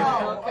gonna just say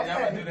that.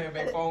 Y'all do that,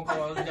 make phone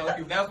calls.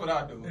 That's what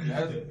I do.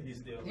 He's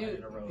still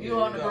You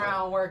on the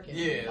ground working.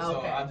 Yeah, so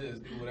Okay. I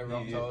just do whatever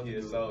I'm told to He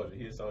a do. soldier.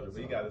 He a soldier,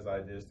 but he got his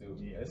ideas too.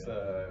 Yeah. It's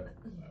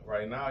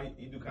right now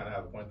you do kind of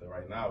have a point though.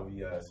 Right now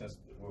we since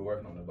we're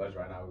working on the budget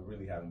right now, we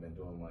really haven't been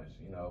doing much.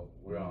 You know,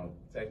 we're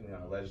technically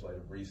on a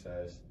legislative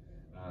recess.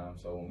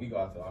 So when we go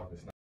out to the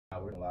office now,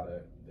 we're doing a lot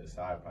of the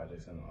side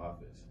projects in the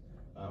office,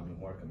 and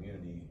more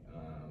community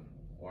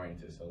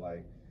oriented. So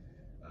like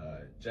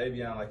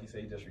Javion, like you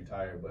said, he just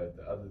retired, but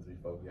the other three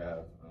folks we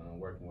have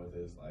working with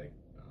us like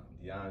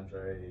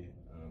DeAndre,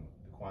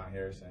 Daquan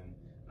Harrison,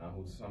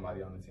 who's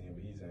somebody on the team,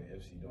 but he's in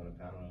IFC doing a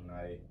panel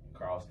tonight.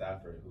 Carl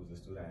Stafford, who's a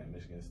student at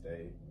Michigan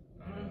State.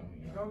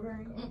 Go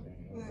Green.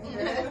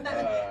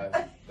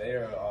 They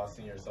are all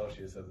senior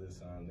associates of this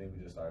thing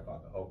we just started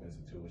called the Hope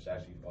Institute, which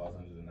actually falls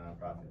under the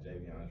nonprofit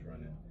Javion's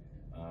running.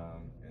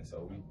 And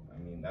so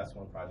that's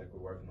one project we're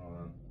working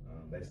on,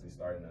 basically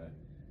starting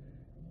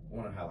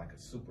want to have like a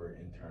super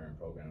intern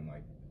program,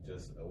 like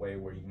just a way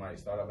where you might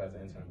start off as an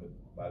intern, but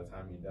by the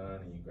time you're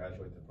done and you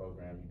graduate the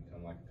program, you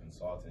become like a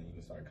consultant. You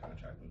can start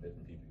contracting with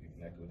different people, you can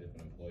connect with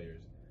different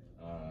employers,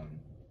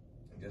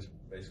 just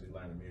basically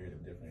learn a myriad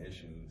of different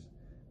issues.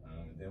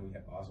 And then we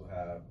also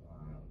have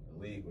the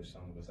league, which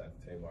some of us at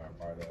the table are a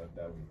part of,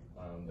 that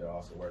they're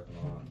also working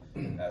on.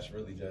 That's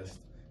really just,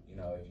 if you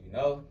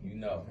know, you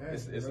know.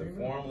 It's a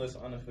formless,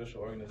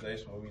 unofficial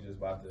organization where we just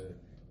about to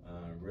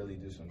really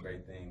do some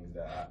great things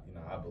that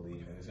I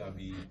believe, and it's going to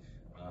be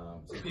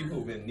some people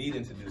who've been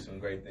needing to do some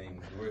great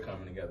things. We're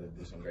coming together to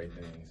do some great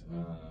things.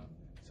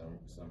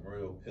 Some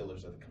real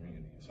pillars of the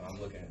community. So I'm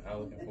looking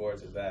forward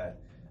to that.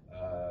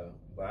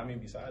 But I mean,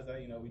 besides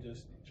that, we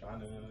just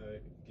trying to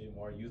get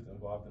more youth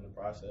involved in the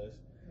process.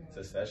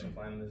 Succession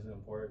planning is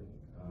important.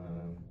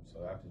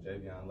 So after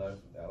Javion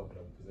left, that opened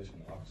up a position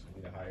in the office for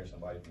me to hire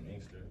somebody from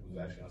Inkster who's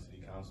actually on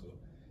city council.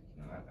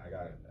 I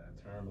got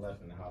a term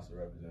left in the House of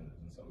Representatives,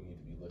 and so we need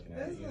to be looking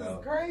at this is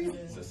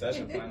crazy.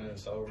 Succession planning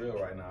is so real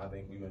right now. I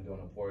think we've been doing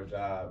a poor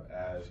job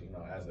as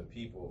a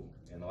people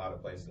in a lot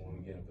of places. When we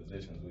get in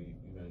positions, we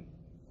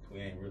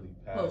ain't really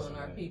passing pulling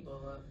our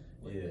people up.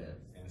 Yeah,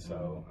 and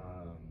so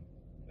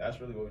that's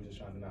really what we're just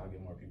trying to now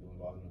get more people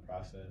involved in the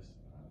process,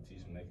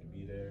 teach them they can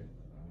be there.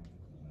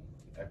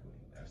 Equity,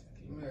 that's the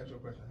key. Let me ask you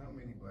a question. How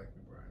many black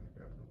people are in the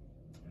Capitol?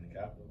 In the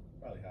Capitol,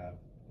 probably have.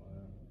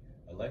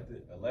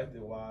 Elected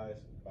wise,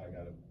 probably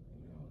got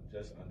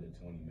just under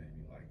 20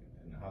 maybe, like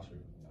in the House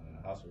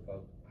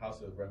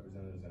of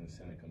Representatives and the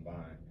Senate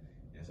combined.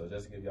 And so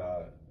just to give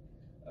y'all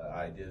an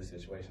idea of the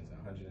situations,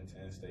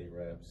 110 state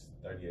reps,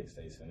 38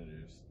 state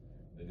senators,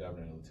 the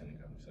governor and lieutenant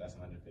governor. So that's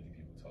 150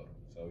 people total.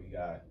 So we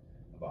got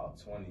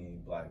about 20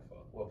 black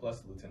folk, well,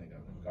 plus the lieutenant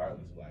governor.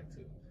 Garland's black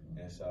too.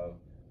 And so,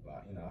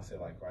 I say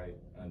like right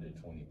under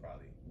 20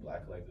 probably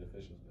black elected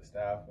officials, but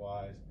staff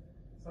wise.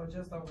 So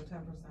just over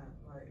 10%,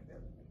 like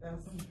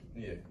that's.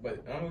 Yeah,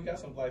 but we got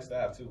some black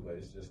staff too, but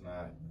it's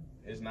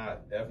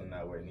definitely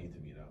not where it needs to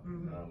be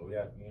though. But we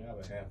have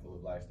a handful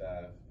of black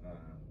staff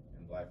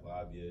and black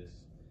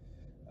lobbyists,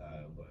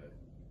 but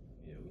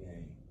yeah, we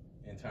ain't,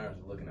 in terms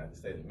of looking at the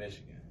state of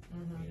Michigan,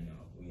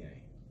 we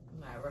ain't.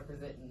 Not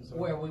representing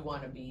where we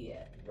want to be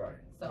at. Right.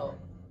 So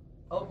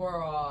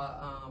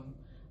overall,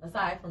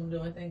 aside from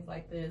doing things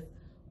like this,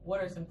 what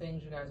are some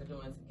things you guys are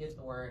doing to get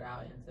the word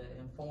out and to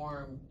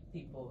inform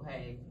people,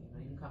 hey,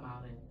 you can come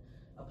out and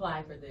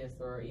apply for this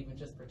or even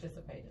just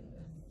participate in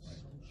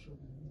this?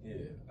 Yeah,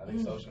 I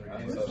think social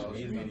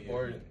media is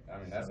important. I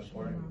mean, that's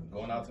important.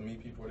 Going out to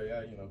meet people where they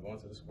at, going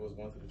to the schools,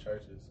 going to the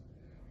churches,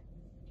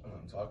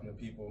 talking to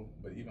people.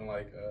 But even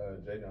like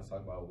Javion's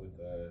talking about with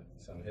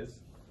some of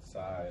his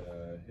side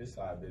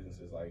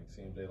businesses, like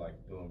CMJ, like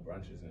doing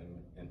brunches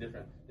and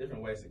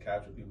different ways to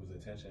capture people's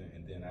attention,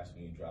 and then that's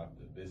when you drop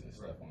the business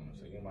stuff on them.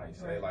 So you might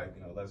say like,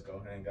 let's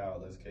go hang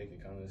out, let's kick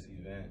it, come to this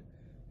event,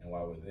 and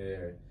while we're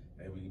there,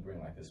 maybe you bring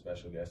like a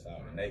special guest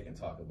out and they can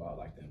talk about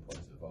like the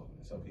importance of voting.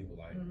 And so people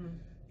like,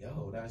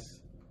 yo,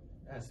 that's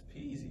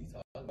peasy.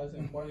 Talk about it's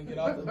important to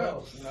get out the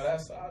vote.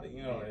 That's solid.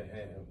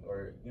 And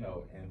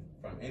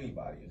from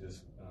anybody,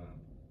 just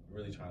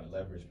really trying to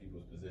leverage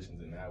people's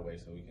positions in that way,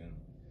 so we can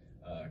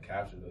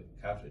capture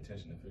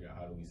attention and figure out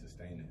how do we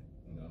sustain it.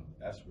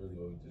 That's really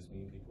what we just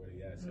meet people where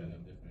they at, setting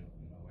up different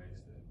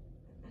ways to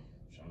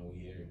show them we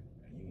here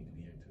and you need to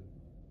be here too.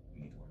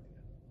 We need to work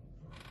together.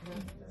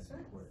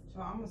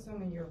 So I'm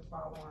assuming you're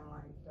following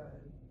like the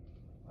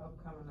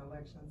upcoming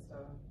election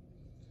stuff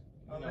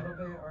a little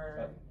bit,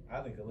 or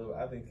I think a little.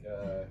 I think.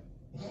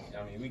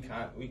 I mean,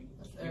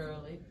 It's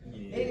early.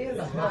 Yeah. it is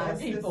a a lot lot. of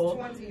people.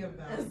 20 of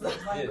them.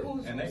 Like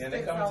and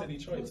they coming to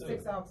Detroit who too.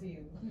 sticks out to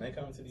you? They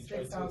coming to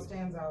Detroit Sticks out, too.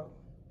 stands out.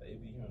 They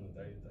be here on the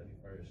 30th,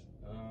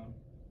 31st.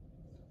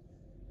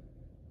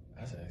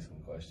 That's an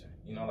excellent question.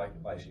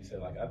 Like she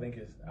said, like I think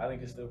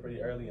it's still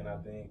pretty early, and I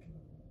think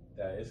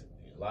that it's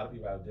a lot of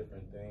people have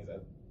different things.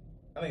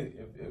 I think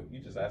if you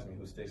just ask me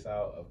who sticks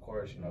out, of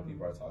course,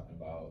 people are talking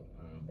about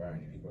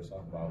Bernie, people are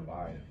talking about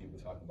Biden, people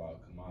are talking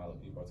about Kamala,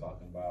 people are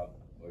talking about,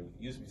 or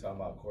used to be talking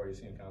about Corey. It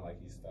seemed kind of like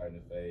he's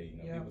starting to fade.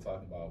 People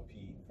talking about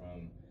Pete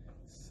from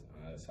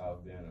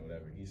South Bend or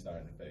whatever, he's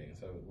starting to fade. And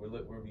so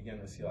we're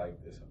beginning to see like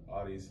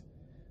all these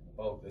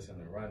folk that's in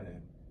the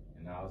running,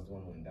 and now it's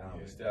dwindling down.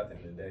 But still, at the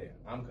end of the day,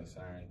 I'm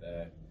concerned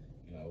that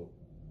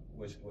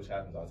which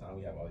happens all the time.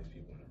 We have all these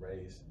people in the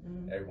race.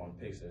 Everyone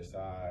picks their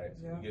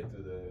sides. We get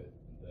through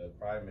the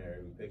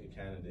primary, we pick a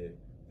candidate,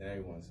 then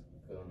everyone's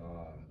feeling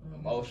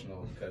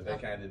emotional because their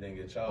candidate didn't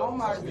get chosen. Oh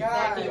my so God!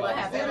 Exactly what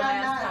happened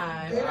last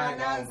time. Did I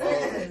not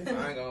say this?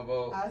 I ain't gonna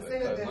vote I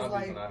said because this, my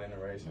like, people not in the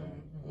race.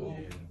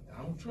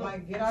 Donald Trump.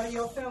 Like, get out of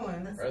your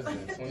feelings.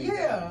 President 2020.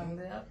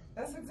 Yeah,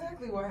 that's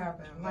exactly what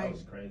happened. That Like,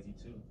 was crazy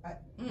too.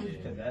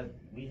 mm.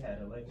 We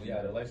had elections. We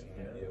had election.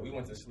 Yeah, we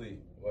went to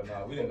sleep. Well,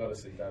 no, we didn't go to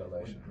sleep that We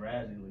election.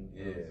 gradually.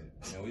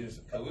 Yeah,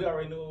 and cause we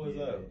already knew it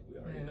was up.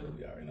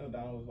 We already knew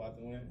Donald was about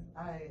to win.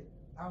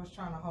 I was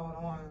trying to hold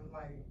on,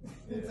 like,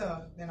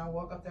 so then I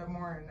woke up that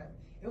morning.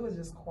 It was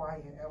just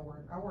quiet at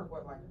work. I work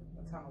with like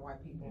a ton of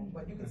white people,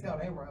 but you could tell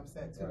they were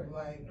upset too.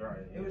 Like,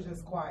 it was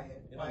just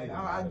quiet. Like,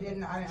 I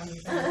didn't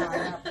understand how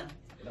it happened.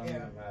 It don't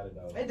even matter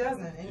though. It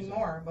doesn't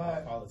anymore,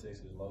 but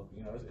politics is local.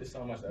 It's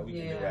so much that we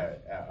can do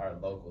at our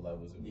local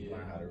levels if we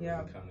learn how to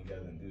really come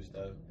together and do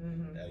stuff.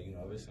 That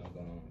if there's something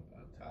going on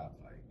up top,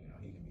 like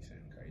he can be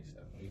saying crazy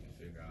stuff, and we can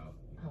figure out.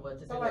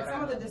 So like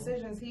some of the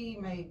decisions he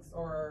makes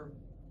or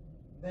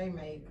they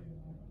make,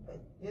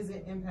 is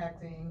it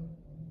impacting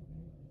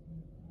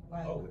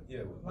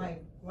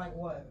Like, like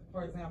what?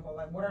 For example,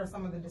 like what are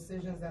some of the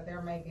decisions that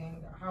they're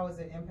making? How is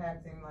it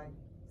impacting like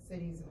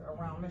cities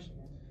around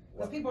Michigan?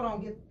 Because people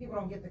don't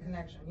get the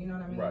connection. You know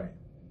what I mean? Right.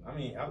 I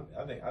mean,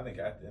 I think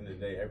at the end of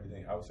the day,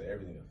 I would say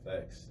everything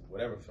affects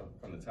whatever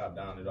from the top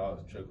down. It always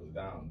trickles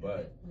down.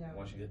 But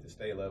once you hit the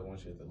state level,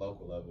 once you hit the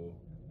local level,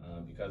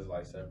 because of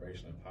like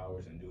separation of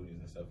powers and duties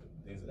and stuff,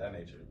 things of that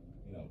nature,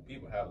 you know,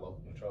 people have local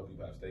control,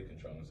 people have state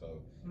control, and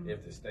so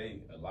if the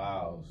state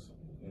allows,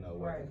 you know,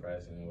 what the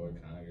president or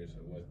Congress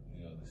or what,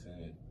 you know, the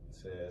Senate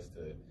says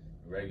to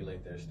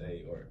regulate their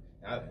state,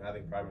 and I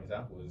think a prime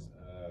example is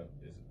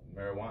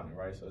marijuana,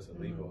 right? So it's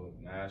illegal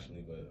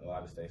nationally, but a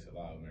lot of states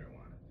allow marijuana.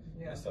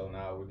 And so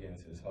now we're getting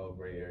to this whole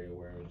gray area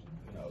where,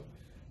 you know,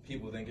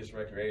 people think it's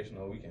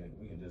recreational. We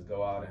can just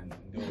go out and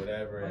do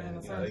whatever,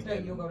 and you know,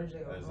 you'll go to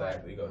jail.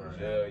 Exactly, you go to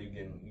jail. You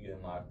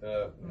getting locked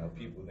up. You know,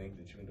 people think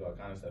that you can do all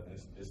kind of stuff, and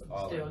it's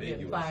all still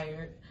ambiguous.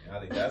 Fired. And I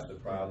think that's the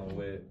problem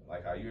with,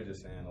 like how you were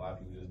just saying, a lot of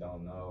people just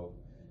don't know.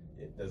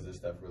 Does this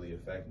stuff really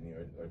affect me,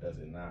 or does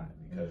it not?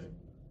 Because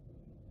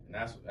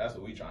and that's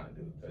what we trying to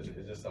do. Because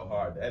it's just so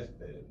hard.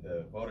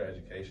 The voter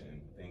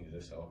education thing is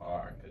just so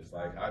hard. Because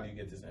like, how do you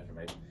get this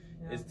information?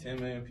 It's 10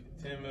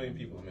 million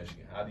people in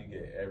Michigan. How do you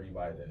get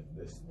everybody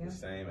the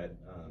same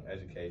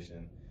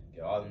education,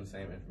 get all them the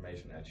same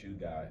information that you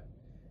got,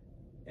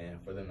 and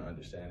for them to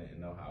understand it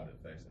and know how it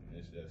affects them?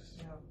 It's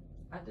just.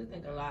 I do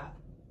think a lot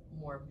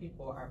more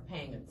people are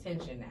paying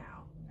attention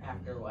now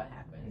after what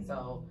happened.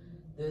 So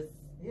this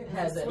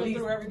has at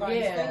least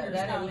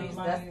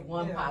that's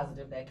one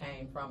positive that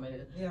came from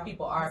it.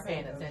 People are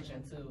paying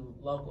attention to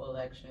local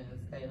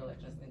elections, state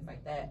elections, things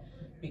like that,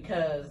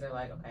 because they're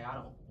like, okay, I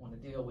don't want to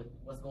deal with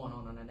what's going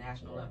on a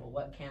national level.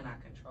 What can I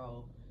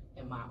control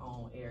in my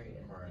own area?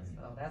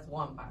 So that's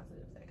one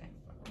positive that came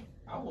from it.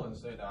 I wouldn't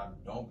say that I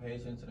don't pay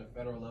attention to the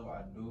federal level.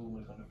 I do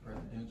when it comes to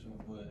presidential,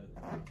 but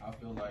I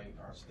feel like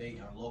our state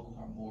and our local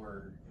are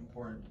more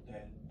important,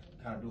 that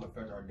kind of do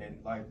affect our daily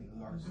life,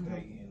 because our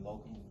state and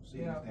local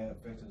cities that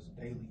affects us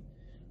daily.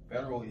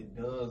 Federal, it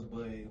does,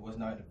 but what's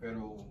not in the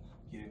federal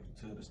give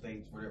to the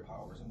states for their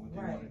powers and what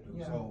they want to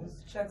do. So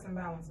it's checks and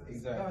balances.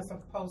 Exactly. It's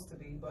supposed to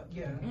be, but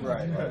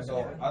Right.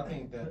 So I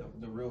think that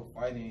the real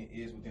fighting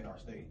is within our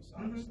states,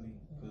 honestly,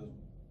 because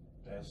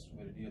that's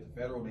what it is.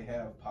 The federal, they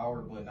have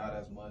power, but not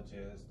as much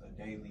as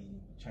the daily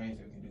change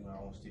that we can do in our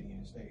own city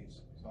and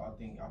states. So I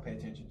think I pay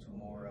attention to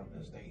more of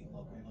the state and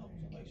local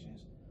levels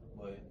elections,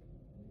 but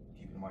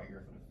keeping my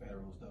ear for the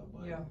federal stuff,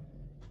 but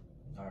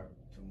not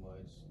too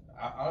much.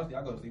 Honestly,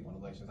 I go to sleep on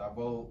elections. I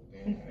vote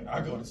and I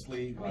go to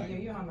sleep. I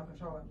mean, you don't have no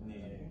control of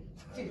it.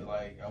 Yeah.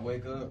 Like, I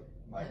wake up,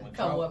 like when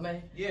Come Trump, what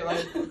may. Yeah,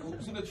 like,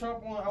 so the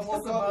Trump one, I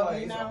woke up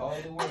like, it's a whole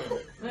new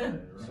world.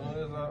 As soon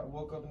as I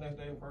woke up the next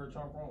day and heard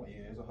Trump wrong,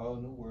 it's a whole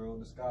new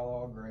world. The sky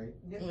all gray.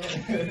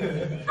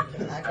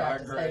 I got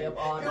to stay up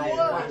all night and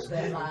watch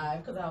that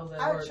live because I was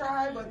at work. I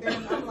try, but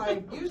then I'm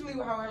like, usually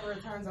however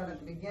it turns out at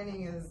the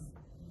beginning is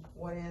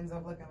what ends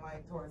up looking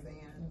like towards the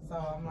end. So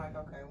I'm like,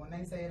 okay, when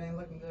they say it ain't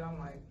looking good, I'm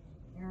like,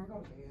 Aaron,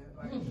 go ahead.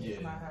 Like,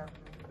 it's not happening.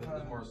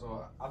 It's more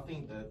so, I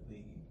think that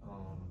the, I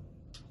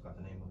forgot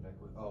the name of that,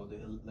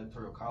 the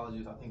electoral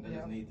colleges, I think that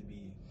just need to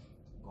be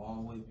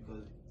gone with,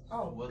 because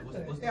what's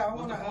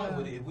the point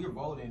with it? If we're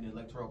voting, the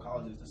electoral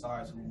colleges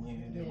decides who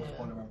wins and what's the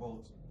point of our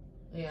votes.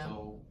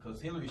 So,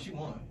 because Hillary, she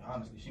won,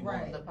 honestly, she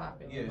won. The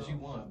popular vote. She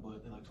won,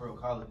 but the electoral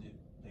college,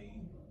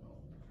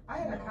 I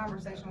had a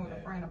conversation with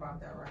a friend about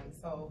that, right?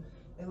 So,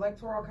 the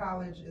electoral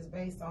college is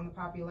based on the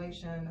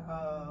population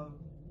of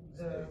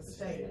the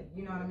state.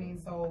 You know what I mean?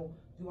 So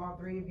do all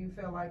three of you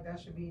feel like that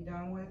should be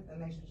done with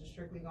and they should just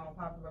strictly go on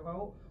popular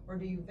vote? Or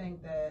do you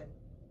think that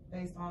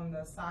based on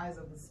the size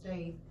of the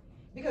state,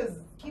 because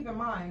keep in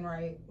mind,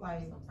 right,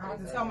 like I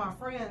have to tell my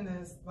friend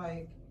this,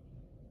 like,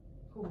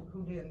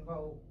 who didn't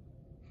vote.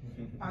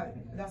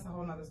 That's a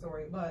whole nother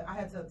story. But I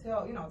had to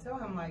tell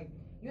him, like,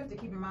 you have to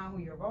keep in mind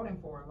who you're voting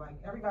for. Like,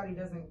 everybody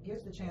doesn't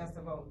get the chance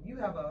to vote. You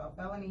have a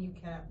felony, you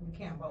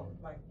can't vote.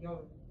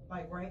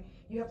 Like, right?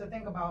 You have to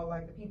think about,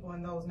 like, the people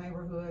in those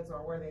neighborhoods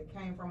or where they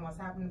came from, what's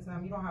happening to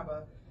them. You don't have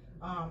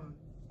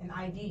an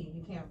ID,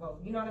 you can't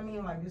vote. You know what I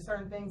mean? Like, there's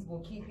certain things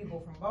will keep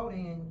people from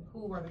voting.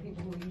 Who are the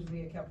people who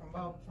usually are kept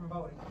from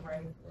voting,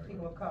 right?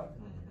 People of color,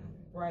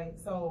 right?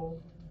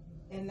 So,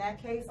 in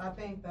that case, I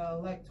think the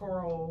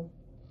electoral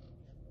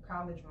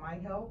college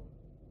might help,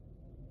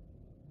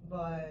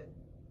 but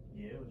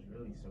yeah, it was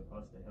really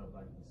supposed to help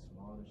like the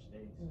smaller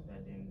states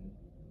that didn't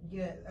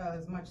get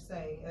as much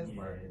say as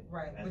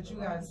right. But you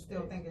guys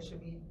still think it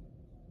should be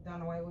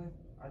done away with?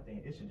 I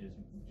think it should just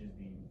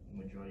be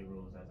majority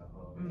rules as a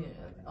whole.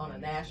 On a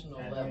national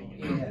level.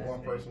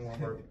 One person, one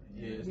vote.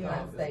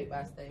 Not state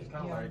by state. It's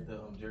kind of like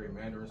the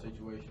gerrymandering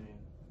situation,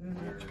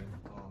 where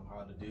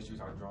how the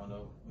districts are drawn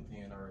up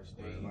within our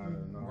state.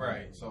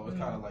 Right. So it's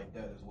kind of like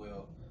that as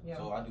well.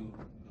 So I do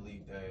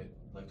believe that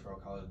electoral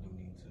college do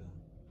need to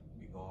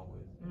be gone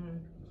with.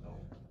 So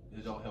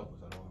it don't help us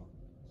at all.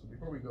 So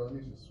before we go, let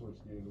me just switch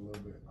gears a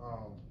little bit.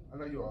 I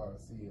know you all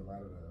see a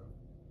lot of the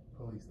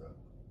police stuff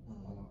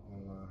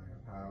online,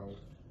 how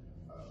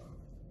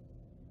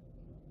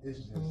it's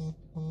just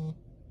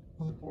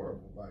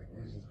deplorable. Like,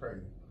 it's just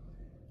crazy.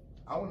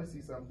 I want to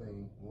see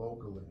something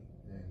locally,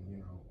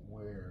 and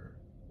where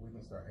we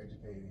can start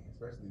educating,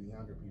 especially the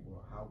younger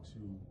people, how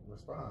to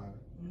respond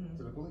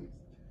to the police.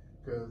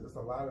 Because it's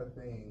a lot of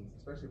things,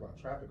 especially about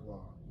traffic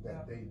law,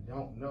 that they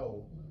don't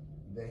know.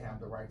 They have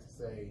the right to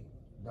say,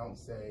 don't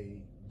say,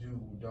 do,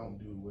 don't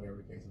do, whatever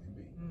the case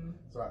may be.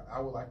 So I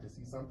would like to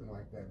see something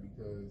like that,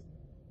 because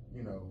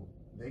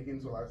they get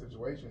into a lot of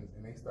situations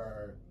and they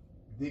start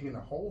digging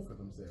a hole for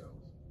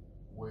themselves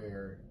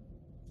where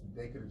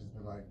they could have just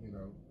been like,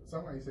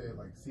 somebody said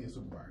like, see a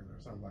supervisor or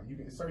something. Like, you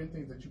can, certain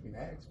things that you can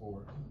ask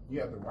for, you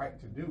have the right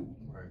to do.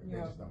 Right. They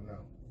just don't know.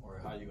 Or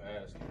how you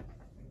ask.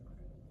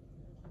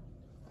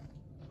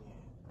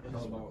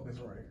 This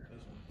right here.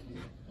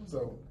 Yeah.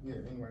 So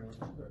anyway,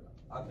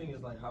 I think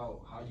it's like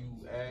how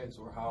you ask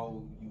or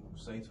how you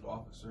say to the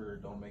officer,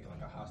 don't make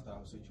like a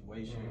hostile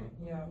situation.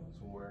 Yeah.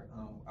 To where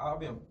I've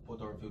been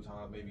pulled over a few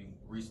times, maybe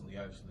recently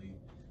actually.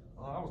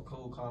 I was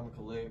cool, calm, and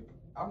collect.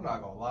 I'm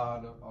not gonna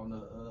lie on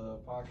the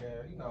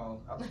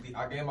podcast.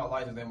 I gave my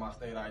license and my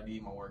state ID,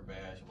 my work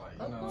badge. Like,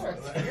 Of course.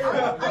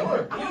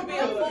 You'd be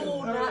a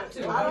fool not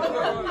to. I don't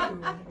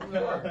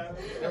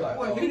know.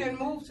 Well, you didn't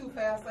move too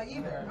fast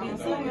either. I'm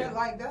assuming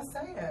like that's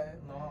sad.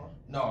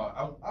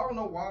 No, I don't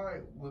know why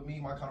with me,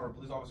 my kind of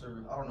police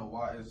officer, I don't know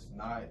why it's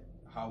not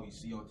how we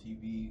see on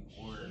TV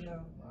or.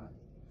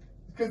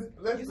 Because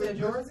let's just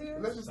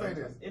say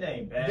this. It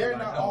ain't bad. They're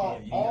not all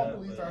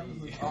police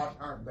officers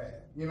aren't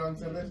bad. You know what I'm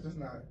saying? Let's just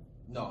not.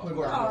 No, of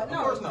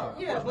course not.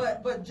 Yeah,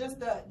 but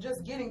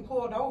just getting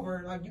pulled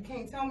over, like, you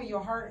can't tell me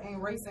your heart ain't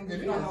racing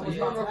because you don't know what's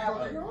about to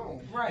happen.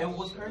 Right. And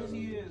what's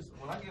crazy is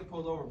when I get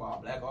pulled over by a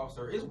black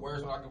officer, it's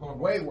worse when I get pulled over.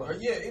 Way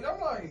worse. Yeah, and I'm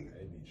like,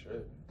 They be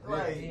tripping.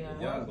 right?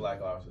 Young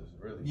black officers,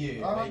 really.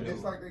 Yeah,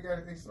 it's like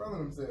they smelling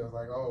themselves.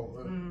 Like,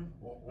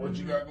 what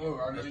you got going?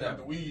 I know you got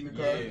the weed in the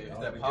car. Yeah, it's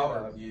that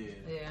power.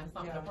 Yeah,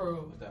 something to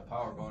prove. It's that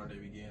power going they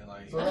begin.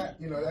 Like, so that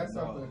that's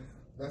something.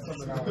 That's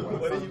something I want to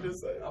What did you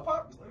just say?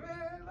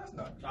 Man, that's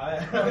not.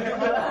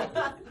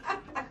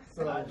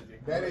 So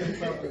that is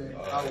something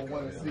I would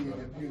want to see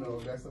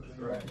if that's something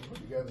you have to put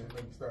together and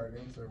maybe start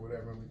into or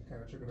whatever, and we can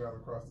kind of trickle it out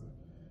across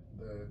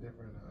the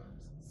different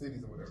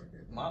cities or whatever.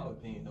 My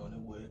opinion on it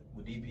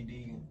with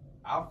DPD,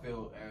 I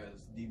feel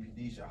as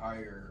DPD should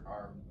hire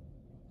our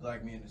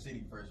black men in the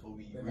city first before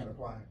we. They're not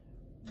applying.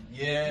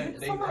 Yeah,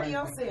 somebody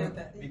else said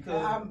that.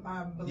 Because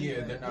I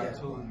believe they're not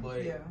too.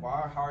 But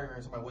why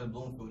hiring somebody with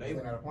Bloomfield?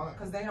 They're not applying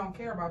because they don't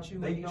care about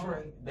you in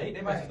Detroit. They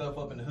messing stuff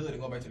up in the hood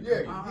and go back to the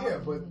city. Yeah,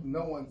 but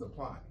no one's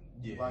applying.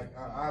 Yeah. Like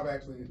I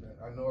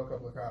know a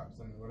couple of cops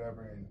and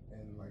whatever, and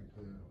like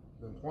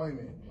the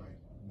employment, like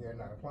they're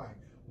not applying.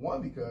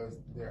 One, because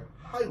they're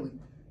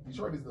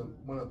Detroit is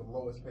one of the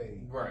lowest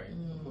paid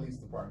police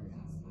departments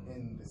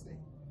in the state.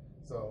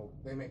 So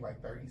they make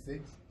like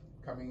 36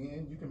 coming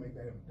in. You can make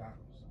that at McDonald's.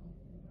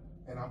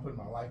 And I'm putting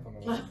my life on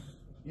the line.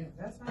 Yeah,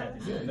 that's not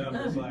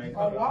numbers like.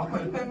 Oh,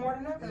 Walmart, you make more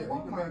than that at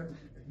Walmart.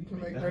 You can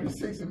make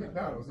 36 at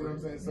McDonald's. You know what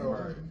I'm saying?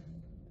 So,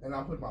 and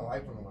I'm putting my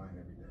life on the line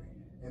every day.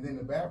 And then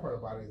the bad part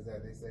about it is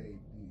that they say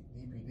the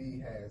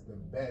DPD has the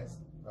best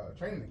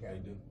training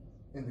academy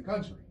in the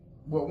country.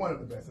 Well, one of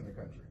the best in the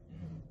country.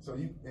 So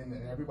and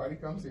then everybody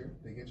comes here,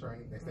 they get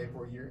training, they stay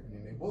for a year, and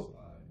then they book.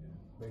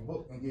 They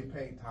book and get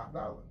paid top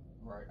dollar.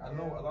 Right. I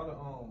know a lot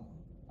of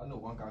I know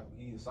one guy,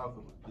 he's a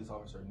Southfield police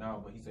officer now,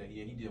 but he said,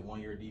 he did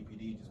 1 year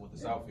DPD, just went to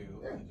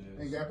Southfield. Yeah,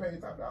 and got paid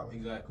top dollar.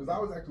 Exactly. Because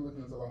I was actually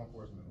looking into law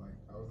enforcement. Like,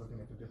 I was looking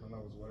at the different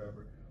levels or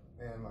whatever.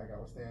 And, like, I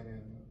was staying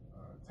in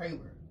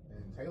Taylor.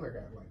 And Taylor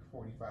got, like,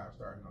 45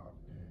 starting off.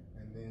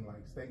 And then,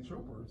 like, state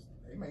troopers,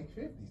 they make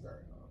 50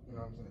 starting off. You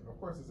know what I'm saying? Of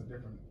course, it's a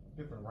different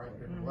rank,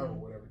 different level,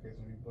 whatever the case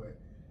may be. But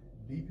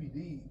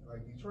DPD,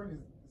 like, Detroit is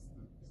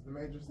the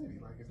major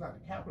city. Like, it's not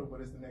the capital,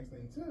 but it's the next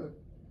thing to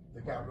the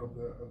capital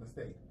of the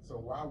state. So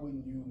why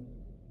wouldn't you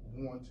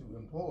want to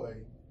employ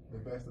the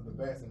best of the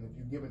best? And if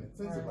you give an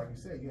incentive, like you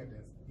said, you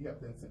have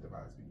to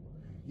incentivize people.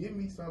 Give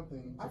me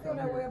something. I feel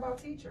that way about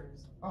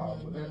teachers. Oh,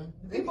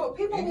 people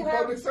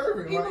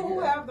who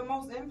have the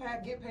most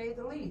impact get paid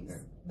the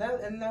least.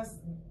 That's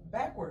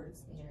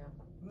backwards.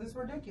 Yeah, it's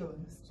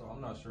ridiculous. So I'm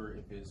not sure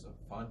if it's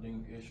a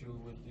funding issue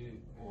with it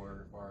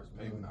or as far as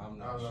payment. I'm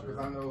not sure. Because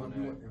I know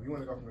if you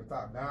want to go from the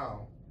top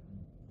down,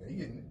 they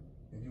getting it.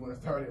 If you want to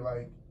start it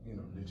like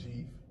the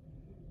chief,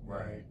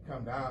 right,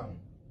 come down,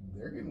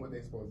 they're getting what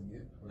they're supposed to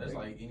get. That's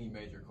like any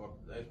major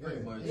corporate. That's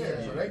pretty much.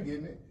 Yeah, so they're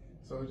getting it.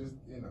 So just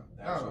the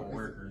actual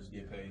workers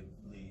get paid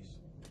least.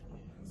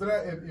 So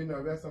that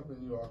if that's something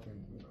you all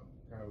can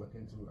kind of look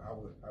into. I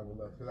would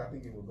love, because I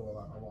think it would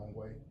go a long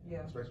way. Yeah.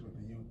 Especially with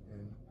the youth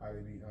and how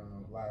they be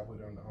live with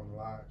it on the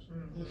lives.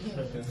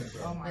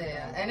 Oh my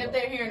God. And if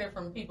they're hearing it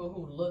from people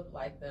who look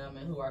like them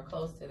and who are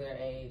close to their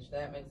age,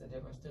 that makes a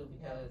difference too,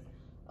 because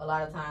a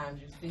lot of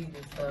times you see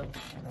this stuff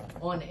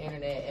on the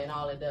internet and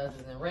all it does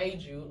is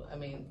enrage you. I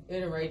mean,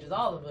 it enrages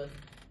all of us,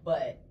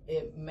 but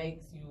it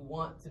makes you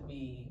want to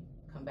be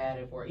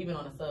combative, or even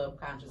on a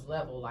subconscious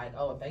level, like,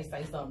 oh, if they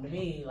say something to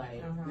me,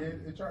 like,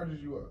 it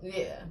charges you up.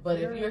 Yeah, but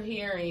if you're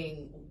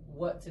hearing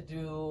what to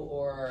do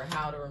or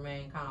how to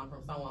remain calm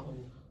from someone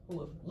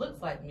who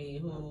looks like me,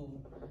 who,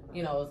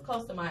 you know, is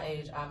close to my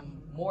age.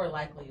 I'm more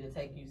likely to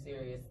take you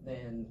serious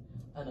than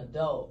an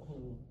adult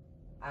who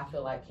I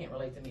feel like can't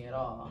relate to me at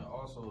all. And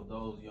also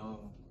those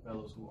young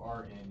fellows who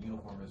are in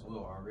uniform as well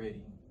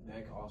already,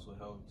 that can also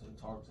help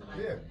to talk to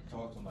them.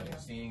 Talk to them, like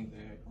seeing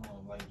that,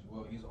 like,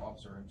 well, he's an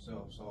officer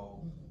himself,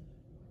 so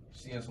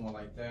seeing someone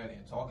like that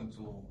and talking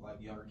to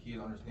like younger kids,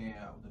 understand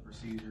the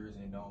procedures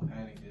and don't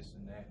panic, this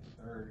and that and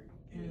third,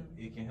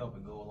 it can help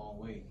it go a long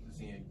way.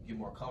 Seeing it get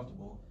more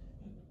comfortable.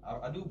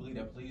 I do believe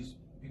that police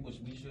people,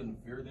 we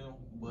shouldn't fear them,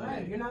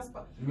 but you're not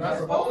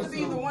supposed to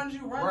be the ones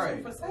you run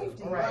to for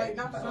safety, right?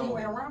 Not the other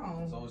way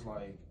around. So it's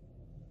like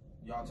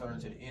y'all turn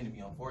into the enemy.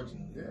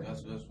 Unfortunately,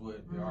 that's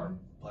what they are,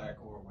 black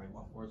or white.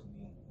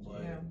 Unfortunately,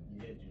 but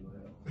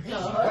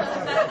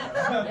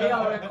they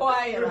all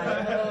quiet. Like,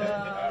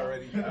 I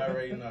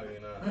already know,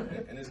 you know,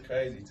 and it's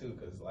crazy too,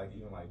 cause like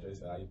even like Dre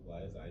said, I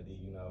apply his ID,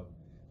 you know.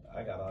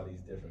 I got all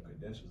these different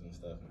credentials and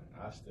stuff, and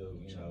I still,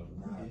 you know,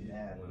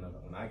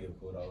 when I get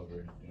pulled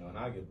over, you know, and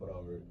I get pulled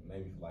over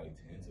maybe for like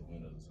tinted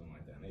windows or something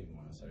like that, and they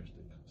want to search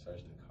the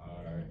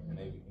car, and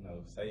they, you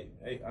know, say,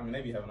 hey, I mean, they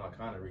be having all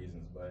kind of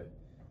reasons, but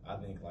I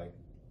think like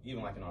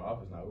even like in our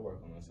office now, we're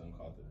working on something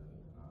called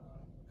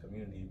the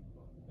Community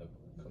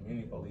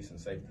Police and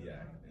Safety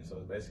Act, and so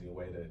it's basically a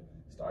way to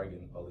start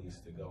getting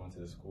police to go into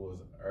the schools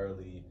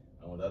early.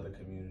 With other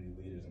community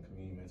leaders and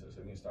community mentors,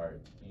 so we can start,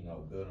 you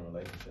know, building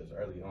relationships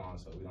early on,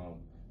 so we don't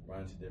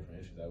run into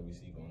different issues that we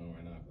see going on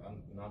right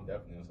now. I'm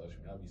definitely on social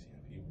media. I be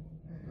seeing people.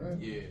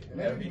 And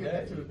every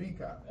day. To the beat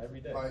cop.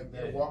 Every day. Like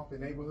that walk the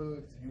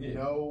neighborhoods, you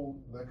know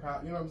the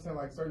cop. You know what I'm saying?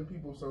 Like certain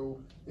people, so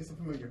it's a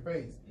familiar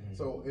face.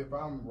 So if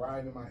I'm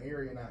riding in my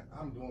area and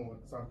I'm doing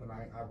something,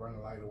 I run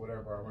a light or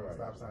whatever, I run a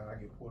stop sign, I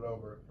get pulled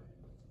over.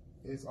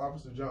 It's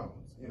Officer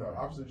Jones. You know,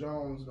 Officer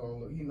Jones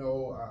gonna look, he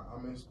know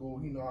I'm in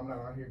school, he know I'm not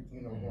out here,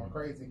 you know, going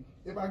crazy.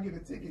 If I get a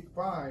ticket,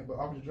 fine, but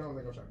Officer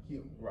Jones ain't gonna try to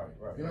kill me. Right.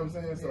 You know what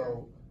I'm saying?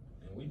 So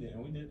and we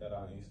did that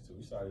out in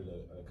Institute. We started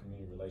a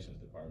community relations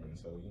department,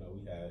 so you know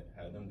we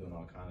had them doing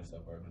all kind of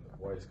stuff, working with the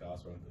Boy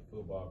Scouts, working with the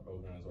football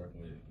programs,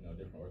 working with, you know,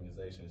 different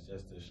organizations,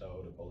 just to show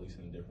the police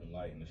in a different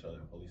light and to show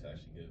that the police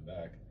actually give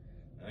back.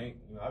 And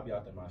you know, I'll be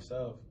out there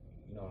myself,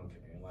 you know,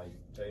 and like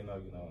Jay know,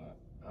 you know,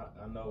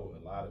 I know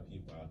a lot of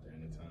people out there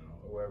in the town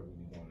or wherever we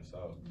be going.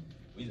 So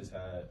we just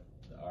had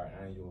our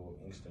annual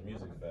Inkster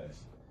Music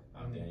Fest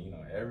out there, you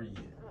know, every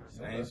year,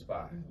 same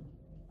spot.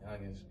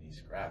 Youngins be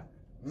scrapping.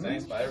 Same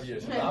spot every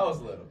year since I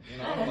was little. You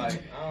know, I'm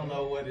like, I don't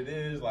know what it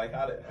is. Like,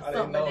 how they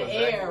know the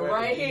exactly air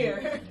right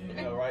here.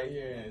 You know, right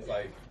here. And it's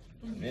like,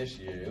 this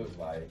year, it was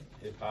like,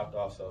 it popped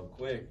off so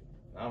quick.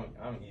 I'm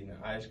eating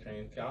ice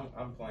cream.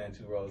 I'm playing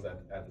two roles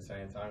at the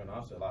same time, and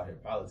I'm still out here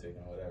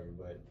politicking or whatever,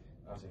 but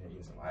I'm sitting here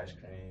eating some ice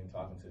cream,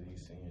 talking to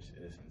these senior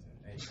citizens,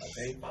 and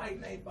they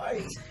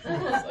fighting.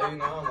 So, you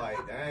know, I'm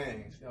like,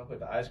 dang. So, you know, put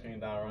the ice cream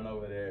down, run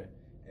over there,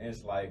 and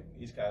it's like,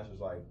 these guys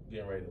was like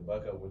getting ready to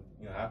buck up with,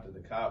 you know, after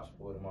the cops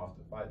pulled them off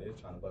the fight, they were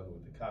trying to buck up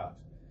with the cops.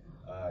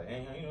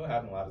 And, you know, it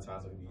happened a lot of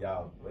times, it would be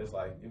out, but it's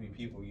like, it'd be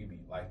people, you'd be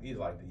like, these are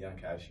like the young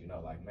cats, you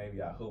know, like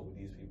maybe I hoop with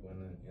these people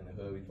in the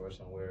hood before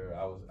somewhere,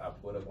 I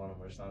put up on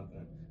them or something,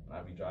 and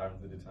I'd be driving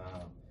through the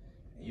town,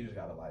 and you just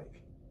gotta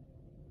like,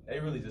 they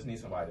really just need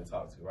somebody to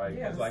talk to, right?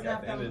 Yeah, it's like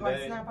at the end of the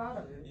day, snap out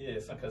of it. Yeah,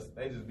 because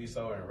they just be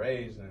so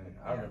enraged. And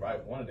I remember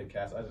one of the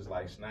cats, I just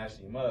like snatched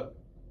him up,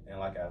 and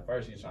like at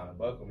first he was trying to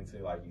buckle me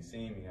till like he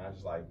seen me. And I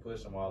just like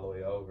pushed him all the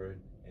way over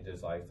and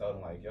just like told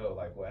him like, yo,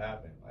 like what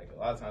happened? Like a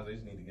lot of times they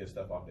just need to get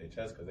stuff off their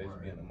chest because they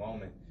just be in the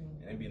moment,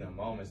 and they be in the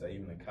moments that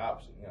even the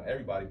cops, you know,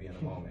 everybody be in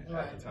the moment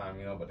at the time,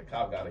 you know. But the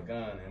cop got a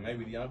gun, and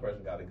maybe the young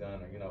person got a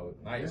gun, or you know,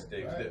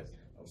 nightsticks,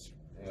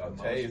 you know,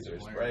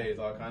 tasers, sprays,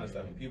 all kind of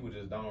stuff, and people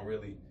just don't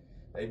really.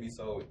 They be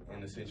so in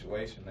the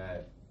situation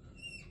that,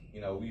 you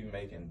know, we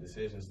making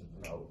decisions,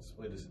 you know,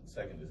 split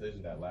second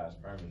decision that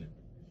last permanent.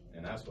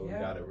 And that's what we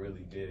gotta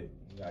really get.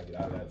 We gotta get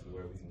out of that to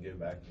where we can give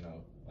back, you know,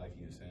 like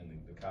he was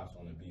saying, the cops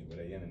on the beat where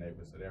they in the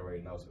neighborhood, so they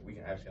already know, so we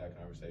can actually have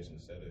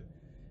conversations instead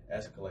of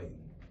escalating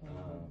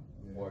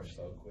more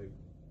so quick.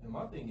 And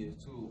my thing is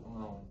too,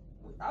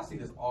 I see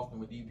this often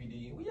with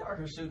DPD. We out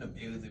here shooting a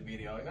music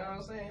video, you know what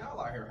I'm saying?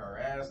 Y'all out here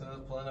harassing us,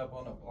 pulling up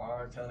on the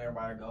block, telling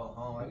everybody to go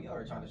home. Like, we out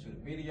here trying to shoot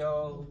a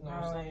video, you know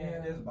what I'm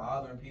saying? Just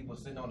bothering people,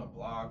 sitting on the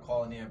block,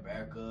 calling in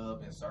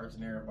backup and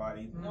searching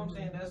everybody. You know what I'm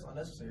saying? That's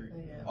unnecessary.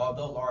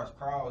 Although large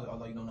crowds,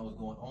 although you don't know what's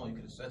going on, you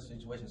could assess the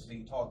situation,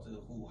 see, talk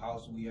to who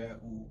house we at,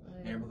 who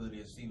neighborhood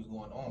is, see what's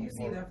going on. You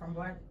see that from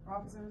black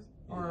officers?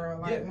 Or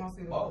like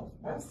mostly both.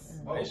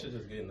 They should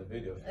just get in the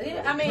video.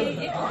 Yeah, I mean,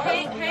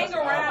 hang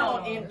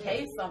around in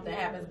case something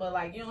happens, but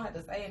like you don't have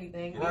to say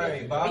anything.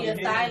 Right, be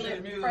a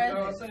silent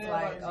presence.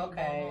 Like,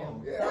 okay.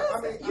 Yeah,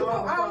 I mean,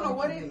 I don't know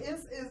what it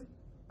is.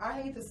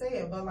 I hate to say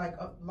it, but like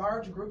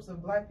large groups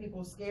of black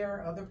people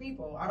scare other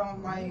people. I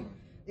don't like.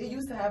 It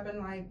used to happen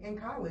like in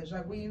college.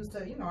 Like we used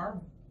to, you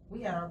know,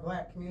 we had our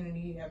black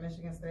community at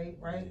Michigan State,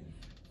 right?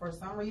 For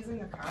some reason,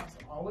 the cops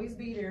always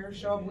be there.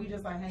 Show up, we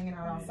just like hanging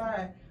out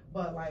outside.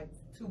 But like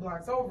 2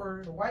 blocks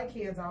over, the white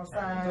kids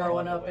outside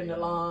throwing up in the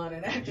lawn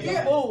and acting a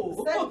yeah,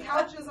 fool. setting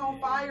couches on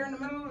fire in the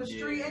middle of the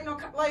street. Yeah. Ain't no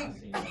I like,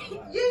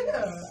 seen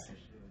that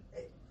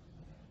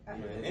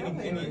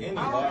a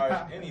lot.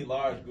 yeah. Any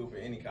large group or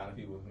any kind of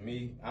people. For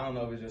me, I don't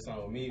know if it's just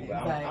something with me, but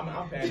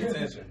I'm paying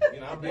attention.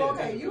 I'm paying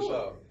attention for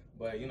sure.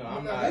 But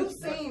I'm not. You've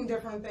seen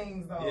different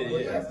things though.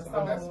 Yeah.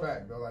 But that's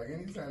fact though. Like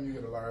anytime you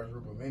get a large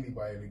group of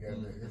anybody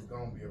together, it's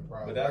gonna be a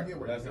problem. But I get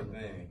where that's the you're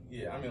coming thing.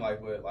 Yeah, I mean, like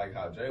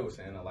how Jay was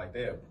saying, like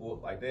they'll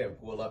pull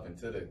up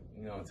into the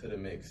into the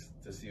mix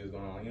to see what's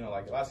going on.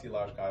 Like if I see a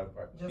large crowd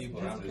of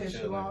people, just I'm piss just you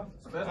chilling. off?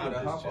 Especially I'm the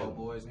just hop chilling. out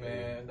boys,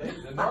 man. The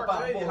Hop North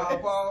out Lady boys.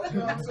 hop out, you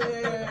know what I'm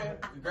saying?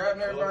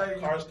 Grabbing everybody.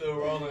 Car still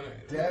rolling.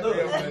 Yeah, Look,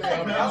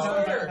 yeah.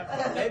 I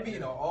swear, they be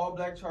in an all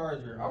black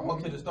Charger. I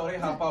walk to the store, they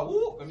hop out.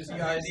 Whoop, let me see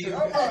your ID.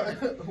 I'm like,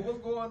 what's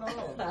going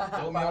on?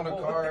 Throw me on the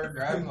car,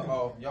 grab me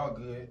off. Y'all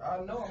good? I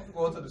know I'm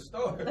going to the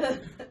store.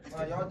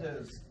 Y'all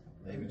just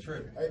they be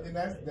tripping. And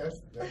that's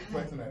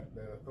flexing that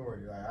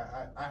authority.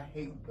 Like I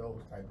hate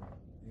those type of cops.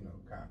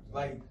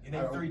 Like it I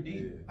ain't don't-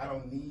 3D. I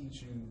don't need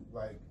you.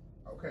 Like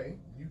okay,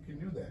 you can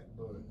do that,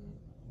 but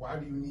why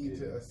do you need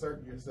to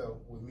assert yourself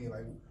with me?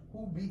 Like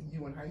who beat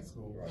you in high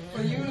school?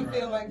 For you to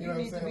feel like you know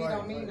what need I'm to saying? beat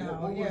Like, on me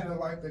now. What was Yeah. the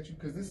life that you?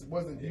 Because this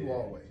wasn't you Yeah.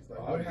 always. Like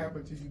Oh, what I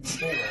happened to you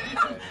before?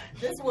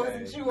 This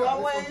wasn't you Yeah,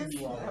 always. this wasn't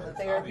you always. Have a I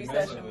therapy be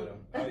messing session. with them.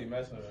 I be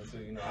messing with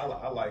them too.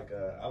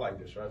 I like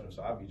disruption,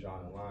 so I be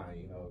drawing the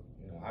line.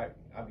 I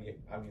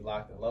be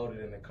locked and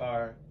loaded in the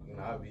car.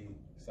 I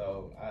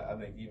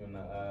think even we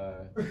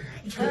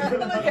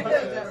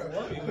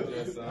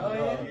was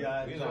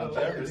on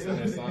Jefferson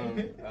or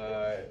something.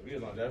 We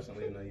was on Jefferson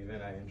leaving an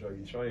event at Enjoy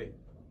Detroit.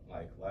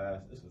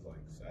 This was like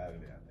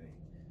Saturday, I think.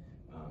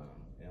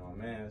 And my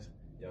man's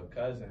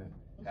cousin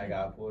had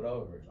got pulled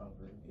over.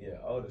 Yeah,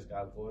 Otis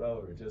got pulled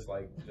over, just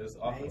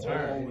off the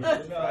turn.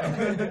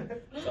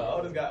 So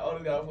Otis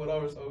got pulled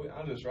over. So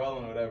I'm just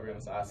rolling or whatever,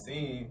 and so I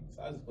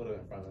just put it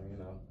in front of him.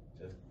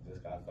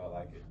 Just kind of felt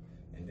like it.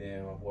 And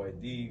then my boy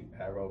D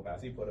had rolled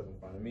past. He put up in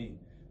front of me.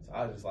 So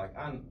I was just like,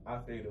 I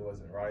figured it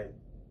wasn't right,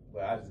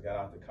 but I just got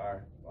out the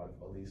car. Called the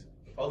police.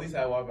 The police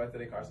had walked back to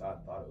their car, so I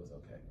thought it was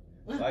okay.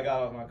 So I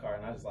got out of my car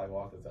and I just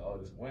walked up to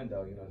Otis'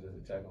 window, just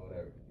to check on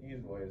whatever. These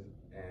boys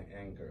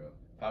and girl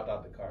popped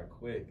out the car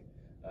quick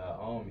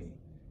on me,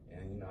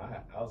 and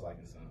I was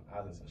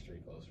in some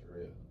street clothes for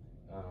real,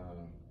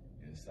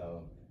 and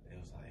so it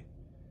was like,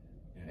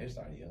 they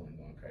started yelling,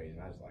 going crazy,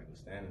 and I just was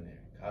standing there.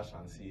 I was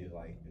trying to see if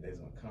they was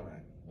gonna come at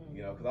me,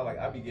 because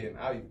I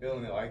be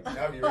feeling it,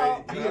 I be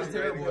ready. He was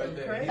terrible at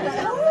that. Crazy. He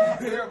was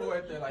terrible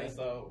at that. And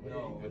so,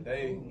 but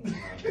they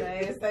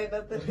ain't say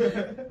nothing.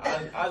 I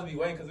just be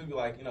waiting because it be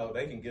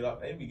they can get off.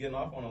 They be getting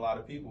off on a lot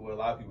of people, but a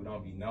lot of people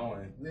don't be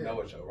knowing, know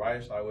what your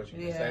rights are, what you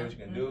can say, what you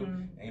can do.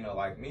 And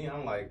like me,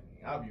 I'm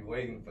I'll be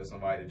waiting for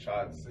somebody to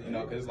try,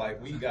 because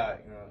we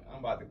got, I'm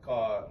about to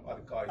call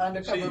you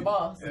undercover the chief.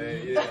 boss.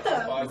 Yeah,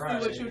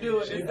 see what you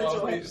do in this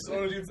situation. As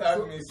soon as you tap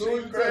me,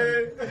 Chief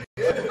Craig.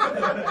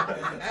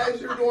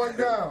 As you're going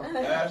down.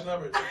 Dash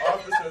number,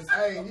 officers.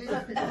 Hey,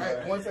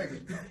 1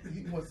 second.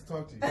 He wants to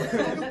talk to you.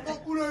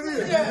 Who that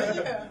is?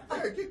 Yeah.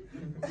 Hey,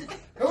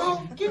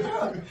 hello? Keep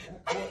up.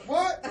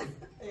 What?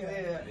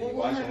 Yeah. Well,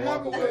 what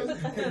happened was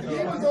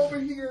he was over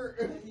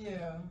here.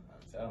 Yeah.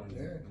 I'm telling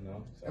you,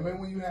 So. I mean,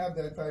 when you have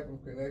that type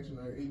of connection,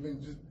 or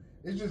even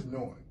it's just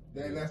knowing.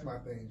 That's my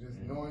thing. Just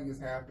knowing is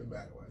half the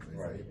battle. As they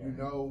say. If you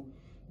know,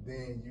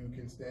 then you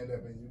can stand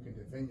up and you can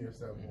defend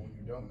yourself. But when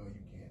you don't know,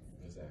 you can't.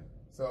 Exactly.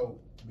 So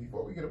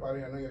before we get up out of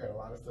here, I know y'all got a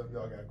lot of stuff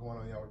y'all got going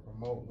on. Y'all to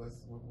promote. What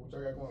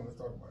y'all got going on? Let's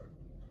talk about it.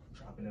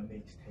 Dropping a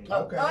mixtape.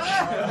 Okay.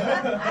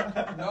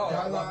 No.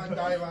 Guideline.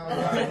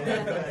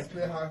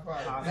 Spit high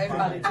five.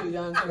 Everybody too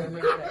young to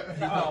remember that.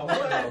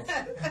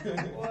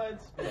 What?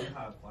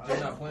 They're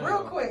not playing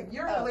Real though. quick,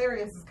 you're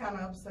hilarious is kind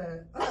of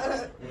upset.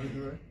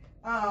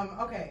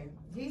 Okay.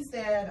 He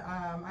said,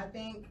 I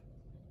think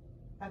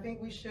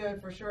we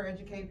should for sure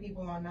educate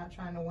people on not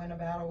trying to win a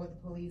battle with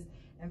the police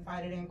and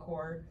fight it in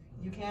court.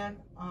 You can't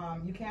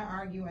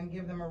argue and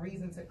give them a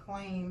reason to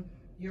claim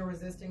you're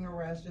resisting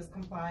arrest. Just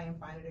comply and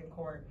fight it in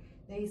court.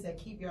 Then he said,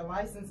 keep your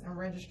license and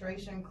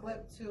registration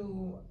clipped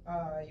to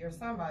your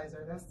sun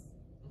visor. That's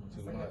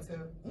Too good much.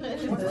 too.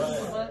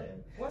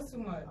 What's too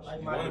much?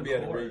 You want to be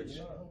able to reach.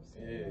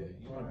 Yeah,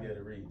 you want to be able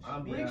to reach.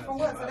 Reach for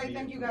what? So they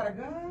think you got a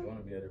gun? You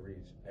want to be able to reach.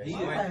 He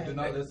Right. did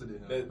not listen to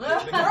him. The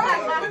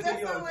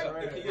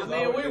key is I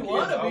mean, we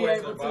wanna be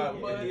able to,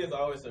 but- The key is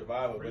always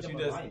survival. But you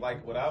Freedom just, of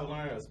life. what I've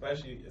learned,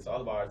 especially, it's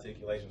all about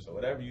articulation. So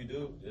whatever you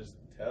do, just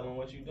tell them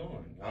what you're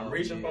doing. I'm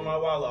reaching for my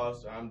wallet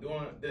officer. I'm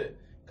doing this.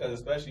 Because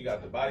especially you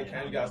got the body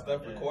cam, you got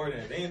stuff recording.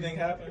 If anything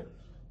happen,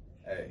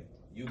 hey,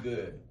 you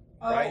good.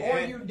 Right? Or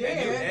And- you and did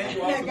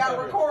and and got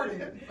also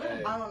recorded.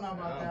 Hey, I don't know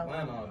about I that don't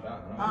one. plan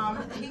on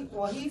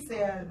dying. He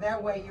said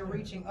that way you're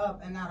reaching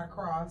up and not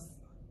across.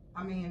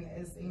 I mean,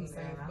 it seems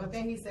safe. But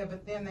then he said,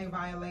 but then they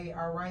violate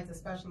our rights,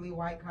 especially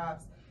white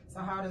cops. So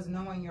how does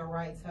knowing your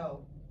rights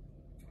help?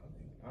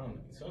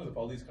 As soon as the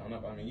police come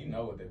up, I mean, you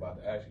know what they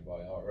about to ask you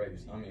about already.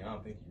 So, I mean, I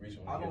don't think you reach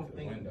when you get to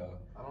the window.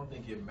 I don't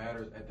think it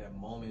matters at that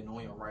moment,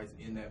 knowing your rights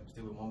in that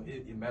particular moment.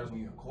 It matters when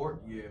you're in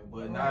court, yeah,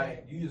 but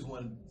not, you just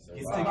want to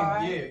get taken,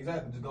 yeah,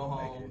 exactly. Just go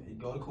home,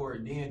 go to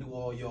court, then do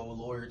all your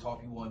lawyer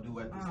talk you want to do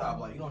at the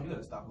stoplight. You don't do that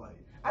at the stoplight.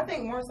 I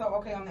think more so,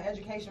 okay, on the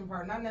education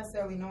part, not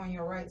necessarily knowing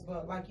your rights,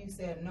 but like you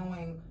said,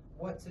 knowing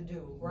what to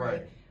do,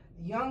 right?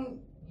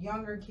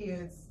 Younger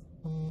kids,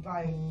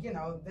 like, you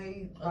know,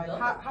 they like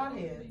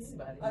hotheads.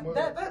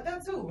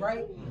 That too,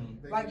 right?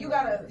 Like you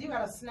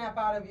gotta snap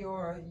out of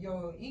your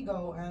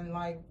ego and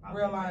like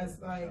realize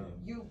like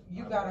you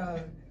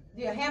gotta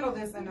handle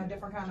this in a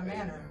different kind of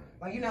manner.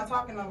 Like you're not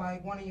talking to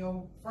like one of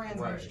your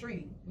friends on the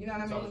street. You know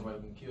what I mean?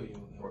 Somebody can kill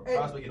you or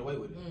possibly get away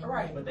with it.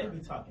 Right. But they be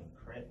talking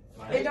crap.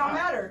 Like, it don't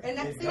matter, and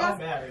that's the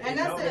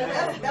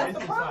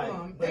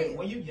problem. But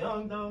when you're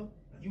young though.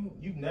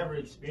 You've never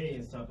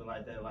experienced something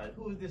like that. Like,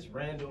 who is this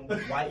random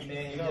white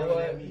man? You know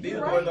what? These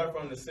boys are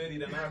from the city.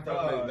 They're not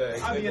from the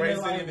great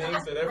city of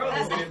Inkster. They're from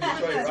the city of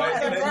Detroit,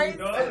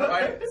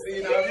 right? See,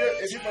 you know,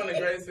 if you're from the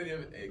great city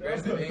of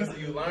Inkster,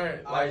 you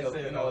learn, like,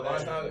 you know, a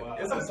long time.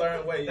 It's a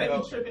certain way, you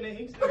know. Tripping in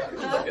Inkster.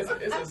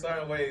 It's a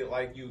certain way,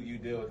 like, you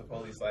deal with the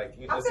police. Like,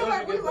 I feel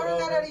like we learned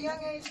that at a young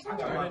age too.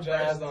 Turn the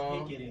jazz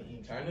on.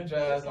 Turn the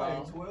jazz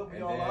on.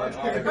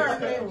 Turn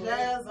the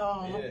jazz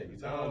on. Yeah, you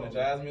turn on the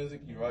jazz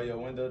music. You roll your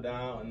window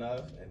down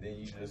enough, and then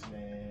you just,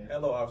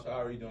 hello officer,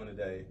 how are you doing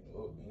today?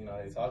 Well, you know,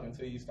 they talking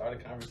to you, start a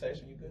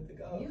conversation, you good to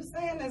go. You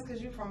saying this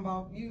because you from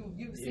both, you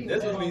see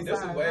this is way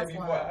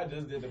before I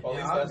just did the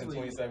police stuff in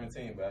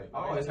 2017, but I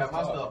always have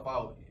my stuff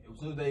out. As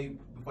soon as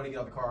before they get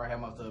out the car, I have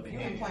my stuff in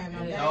hand. Playing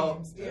no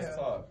games. Let's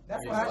talk.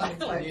 That's what I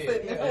like.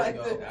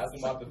 Ask them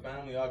about the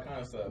family, all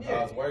kind of stuff.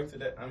 How's work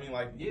today? I mean,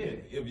 like,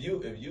 if you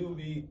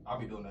be, I'll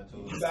be doing that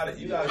too. You gotta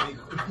be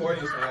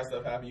courteous when that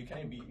stuff happens. You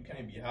can't be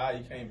high.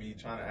 You can't be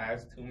trying to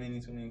ask too many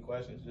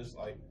questions. Just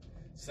like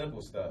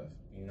simple stuff,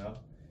 you know.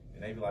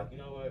 And they be like, you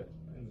know what?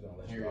 I'm just gonna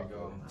let you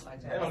go.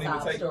 They don't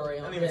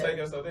even take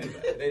your stuff.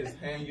 They just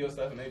hand you your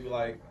stuff and they be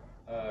like,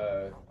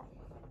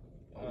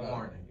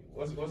 warning.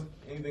 What's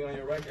anything on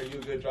your record? Are you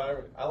a good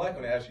driver? I like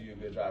when they ask you a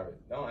good driver.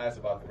 Don't ask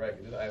about the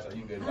record. Just ask, are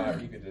you a good driver?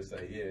 You could just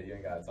say, yeah. You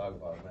ain't gotta talk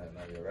about nothing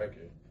on your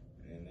record,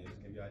 and they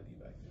just give your ID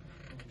back.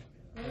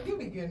 You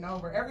be getting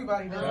over.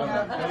 Everybody doesn't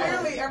have.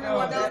 Clearly,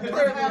 everyone doesn't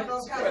have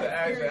those kind of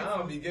Actually, I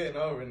don't be getting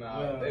over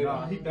now.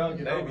 He don't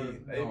get over.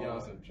 They be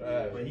on some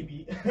trash. But he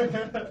be.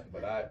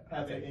 But I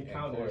having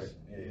encounters.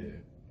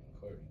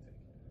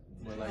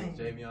 But like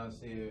Javion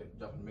said,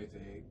 dropping the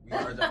mixtape. We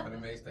are dropping the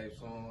mixtape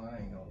soon. I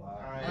ain't gonna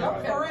lie. No,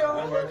 for real?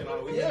 I'm working on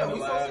it. We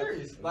so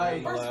serious.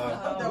 Like, first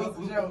of all, that was a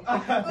joke.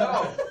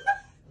 No.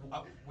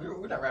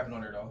 We're not rapping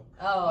on there though.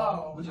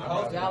 Y'all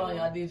on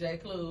y'all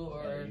DJ Clue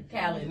or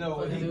Khaled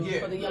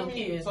for the young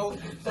kids. So we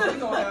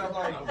gonna have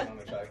like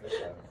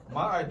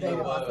my idea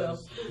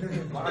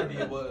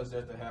was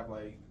just to have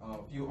like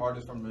a few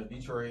artists from the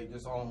Detroit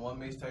just on one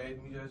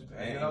mixtape. We just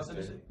bang it out to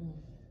the shit.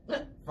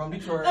 From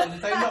Detroit,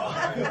 just say no.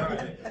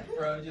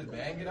 Bro, just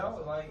bang it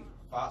out like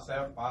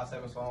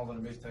 5-7 songs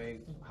on the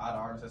mixtape. Hot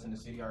artists that's in the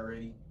city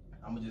already.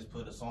 I'm gonna just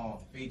put a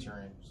song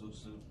featuring Soup.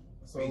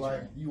 So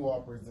like you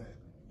all present.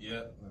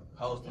 Yep.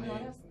 Hosting it.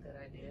 That's a good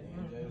idea.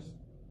 And just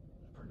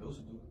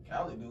producer do it.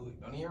 Cali do it.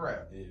 Don't even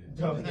rap.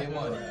 Don't get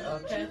money.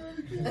 Okay.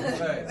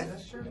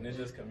 That's true. And it's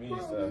just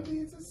community stuff.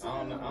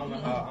 I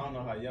don't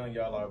know how young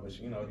y'all are, but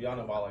you know, if y'all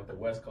know about like the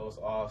West Coast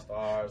All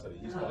Stars or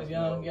the East Coast,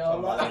 young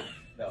y'all are.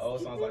 The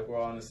old songs like we're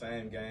all in the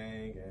same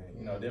gang, and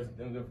you know,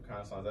 different kind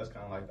of songs. That's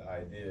kind of like the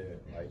idea,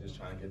 like just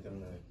trying to get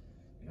them to,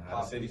 you know,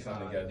 how the city come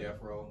together. Death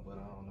Row, but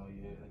I don't know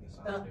yet. I can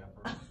sign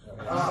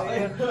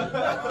Death Row.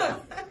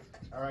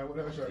 All right, what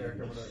else y'all got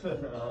coming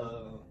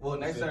up? Well,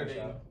 next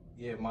Saturday,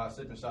 my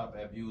sipping shop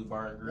at Views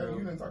Bar and Grill. No,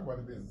 you didn't talk about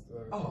the business.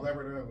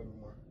 Elaborate a little bit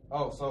more.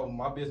 Oh, so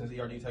my business,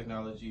 ERD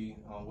Technology,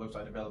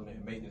 website development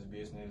and maintenance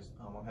business.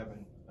 I'm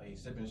having a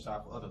sipping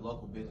shop for other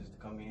local business to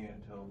come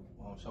in to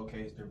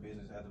showcase their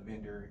business as a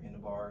vendor in the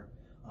bar.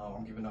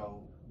 I'm giving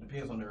out,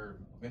 depends on their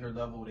vendor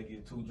level, they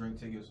get 2 drink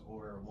tickets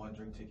or 1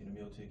 drink ticket, a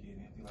meal ticket,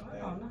 anything like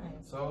that. Oh,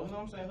 nice. So, you know what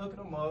I'm saying, hooking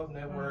them up,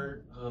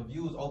 network.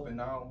 Views open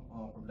now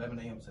from 11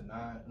 a.m. to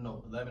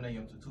 11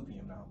 a.m. to 2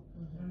 p.m. now.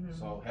 Mm-hmm.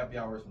 So happy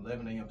hours from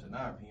 11 a.m. to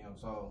 9 p.m.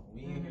 So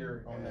we in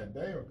here. On that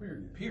day or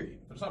period? Period,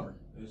 for the summer.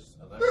 It's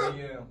 11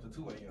 a.m. to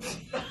 2 a.m. You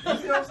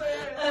see what I'm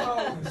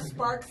saying?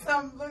 Spark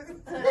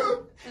something.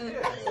 Yeah,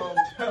 so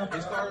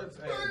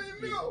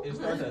it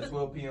starts at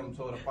 12 p.m.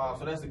 to 5,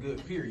 so that's a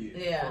good period.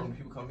 Yeah. So when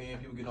people come in,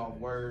 people get off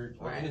work,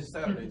 and it's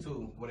Saturday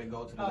too, where they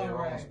go to the later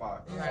on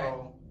spot. Right.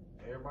 So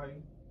everybody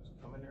just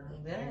come in there,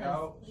 hang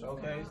out,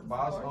 showcase,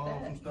 buy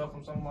some stuff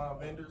from some of my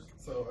vendors.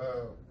 So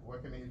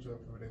what can they hit you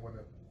up if they want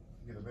to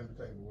get a vendor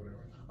table or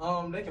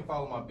whatever? They can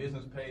follow my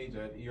business page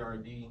at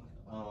ERD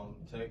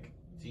Tech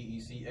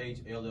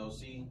TECH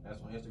LLC. That's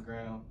on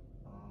Instagram.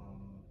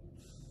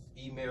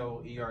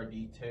 Email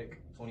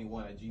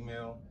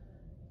erdtech21@gmail.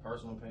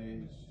 Personal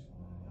page.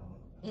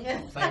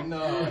 Say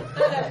no.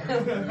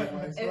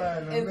 Is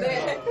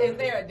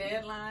there a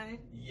deadline?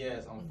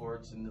 Yes,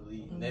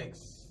 unfortunately.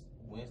 Next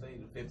Wednesday,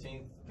 the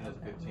 15th. That's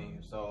the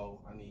 15th. So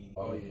I need.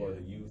 Oh, for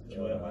the youth.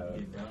 Joel about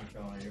to get dunked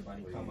on.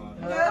 Everybody come out.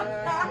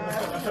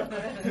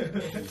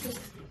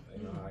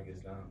 You know how it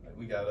gets down.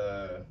 We got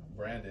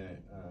Brandon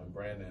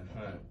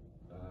Hunt.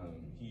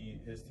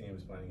 His team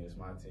is playing against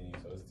my team,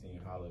 so it's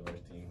Team Holla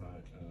versus Team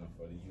Hunt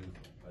for the youth.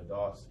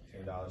 Adults,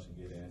 $10 to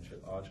get in.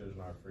 All children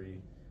are free,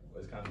 but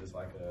it's kind of just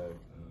like a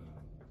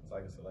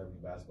celebrity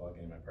basketball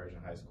game at Persian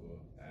High School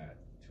at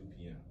 2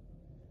 p.m.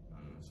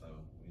 So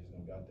we're just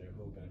gonna be out there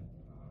hooping.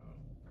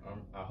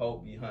 I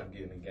hope B Hunt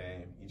getting the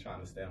game. He trying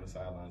to stay on the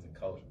sidelines and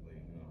coach, but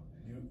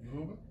You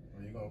hooping?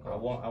 Or you gonna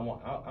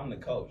coach? I'm the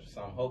coach,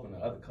 so I'm hoping the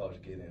other coach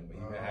get in. But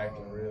he been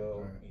acting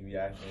real. He be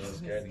acting real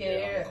scared to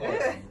get on the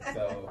court.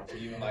 So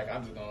even like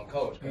I'm just gonna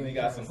coach because he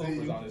got some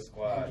hoopers on his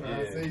squad.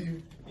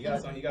 He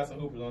got some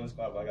hoopers on his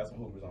squad, but I got some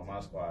hoopers on my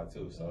squad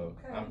too. So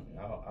I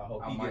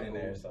hope he get in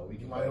there so we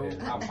can play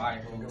there. I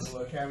might hoop. Give a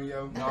little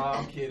cameo. No,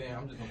 I'm kidding.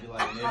 I'm just gonna be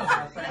like,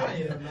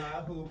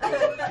 I hoop.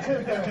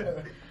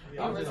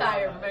 I'm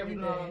retired from everything.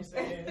 You know what I'm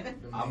saying?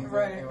 I'm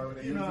right.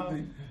 You know,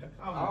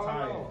 I'm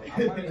I don't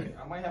retired.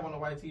 know. I might have on a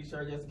white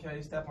t-shirt just in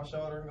case, tap my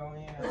shoulder and go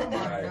in. Oh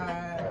my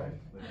God.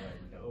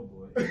 Oh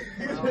boy.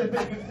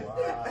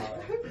 Wow.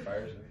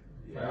 Persian.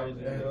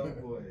 Oh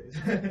boys.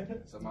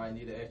 Somebody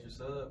need an extra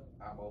sub.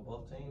 I'm on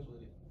both teams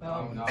with it.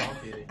 Oh. No, I'm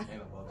kidding.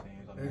 Ain't on both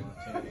teams. I'm on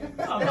one team.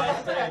 I'm about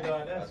to say,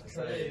 dog, that's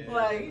crazy.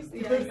 Like, you see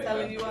how he's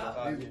telling you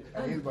out?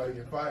 He's about to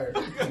get fired.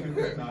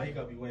 Nah, he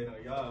gonna be waiting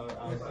on y'all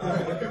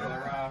outside. We're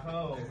gonna ride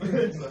home.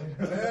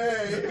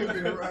 Hey, you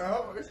been around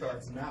home. It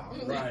starts now.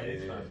 Right,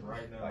 it starts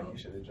right now. Like you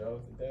should have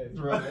drove today.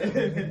 Right.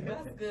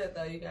 That's good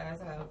though. You guys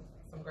have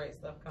some great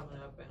stuff coming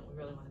up, and we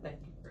really want to thank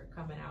you for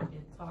coming out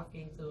and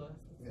talking to us.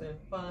 It's been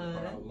fun.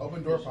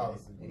 Open door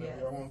policy. Whenever Yes.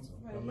 y'all want to.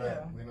 Come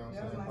back. You know what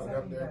I'm saying? Put it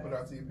up there, put it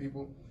out to your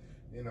people.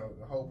 You know,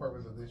 the whole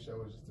purpose of this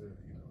show is just to,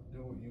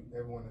 do what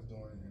everyone is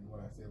doing, and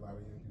what I see a lot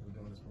of young people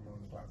doing is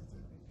promoting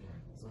positivity.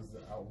 So it's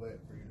an outlet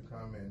for you to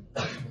come and,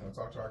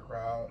 talk to our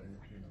crowd and,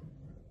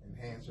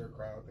 enhance your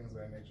crowd, things of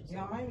that nature. So,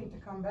 Yeah, I might need to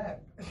come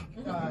back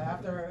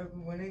after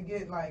when it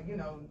get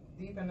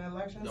deep in the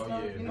election stuff.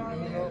 Yeah. You know what I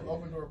mean?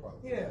 Open door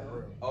policy. Yeah. For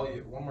real. Oh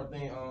yeah, one more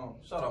thing.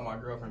 Shout out my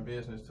girlfriend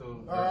business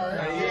too. All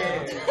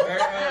right.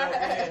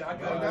 Yeah, I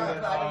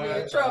Not to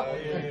be in trouble.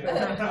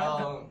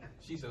 Yeah.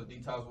 She sells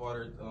detox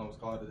water. It's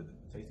called the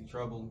Tasty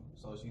Trouble.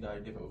 So she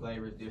got different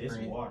flavors, different.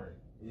 It's water.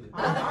 I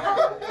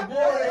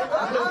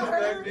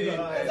heard.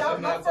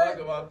 I'm not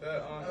talking about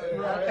that.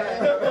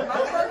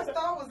 My first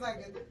thought was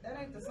like, that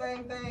ain't the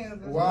same thing as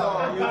this.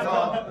 Wow.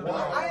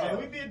 Wow.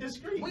 We being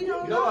discreet. We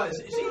don't You know know.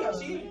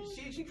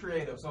 what? She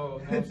creative. So you know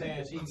what I'm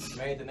saying. She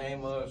made the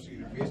name of. She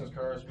business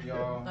cards for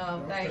y'all.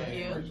 Thank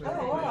you.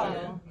 Oh,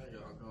 wow.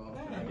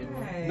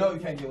 Hey. No, you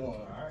can't get one.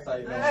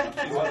 Say that.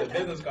 She bought the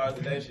business cards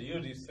today. She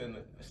usually send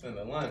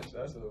a lunch.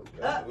 That's what we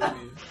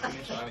be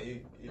trying to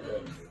eat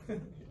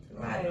that.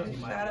 Nice.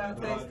 Shout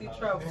out Tasty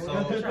Trouble.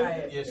 So, Try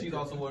it. yeah, she's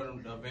also one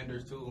of the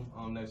vendors too.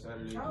 Next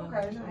Saturday.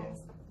 Okay,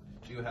 nice.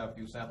 She'll have a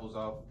few samples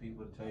off for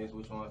people to taste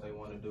which ones they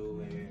want to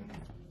do, and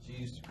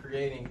she's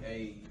creating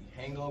a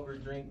hangover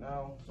drink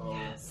now. So,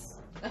 Yes.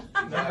 you know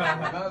what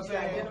I'm You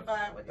saying?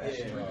 identified with that.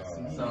 Yeah.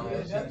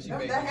 So she The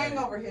makes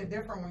hangover hit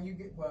different when you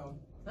get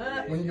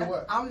When you get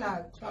what? I'm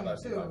not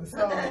 22, so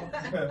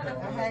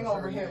the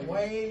hangover hit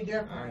way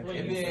different.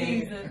 It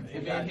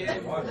been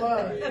hit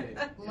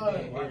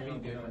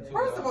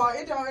First of all,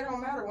 it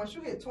don't matter. Once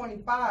you hit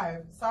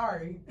 25,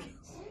 sorry,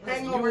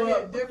 hangover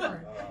hit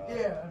different.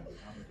 Yeah,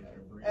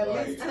 at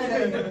least 2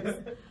 days.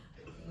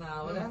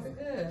 No, but that's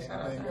good. Shout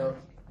out Anything to else?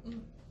 her.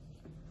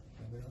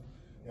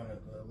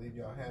 Y'all leave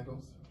y'all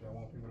handles. Y'all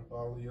want people to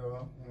follow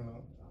y'all, You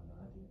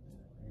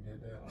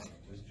did that.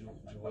 Just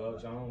Joel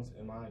Jones,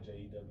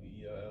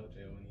 MIJEWELL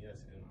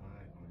JONES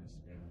MI on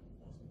Instagram.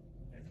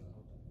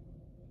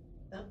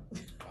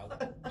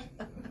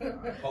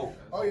 I hope.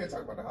 Oh yeah,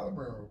 talk about the Holla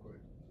brand real quick.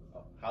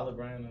 Holla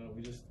brand,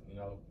 we just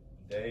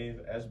Dave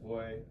S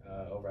Boy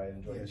over at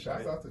Enjoy Yeah,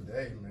 Detroit. shouts out to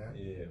Dave, man.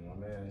 Yeah, my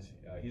man,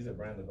 he's a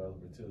brand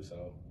developer too.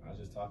 So I was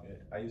just talking.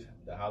 I use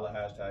the Holla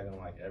hashtag on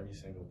like every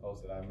single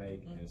post that I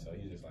make, and so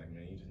he's just like,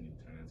 man, you just need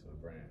to turn into a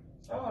brand.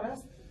 So, Oh,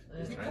 that's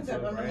just you turn put into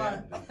that a under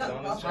brand. my. Just put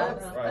on the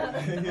shirt, right?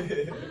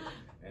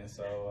 And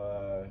so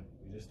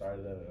we just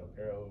started an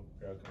apparel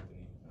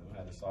company.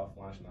 Had a soft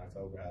launch in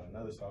October. Had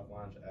another soft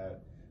launch at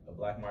a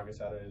Black Market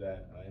Saturday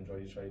that Enjoy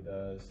Detroit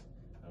does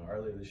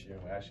earlier this year,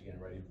 and we're actually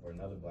getting ready for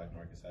another Black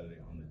Market Saturday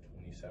on the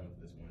 27th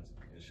of this month.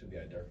 It should be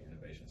at Durfee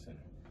Innovation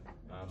Center.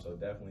 So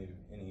definitely, if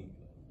any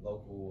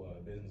local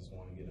businesses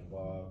want to get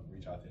involved,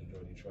 reach out to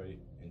Enjoy Detroit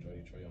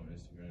on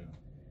Instagram.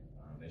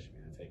 They should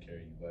be able to take care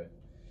of you. But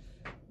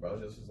bro,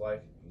 just was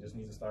like, you just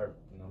need to start,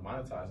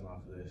 monetizing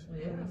off of this.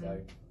 Yeah. It's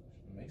like,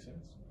 it makes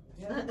sense.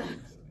 Yeah.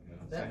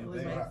 Definitely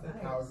same thing. makes sense.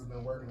 How has it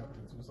been working after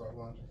the 2 soft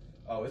launches?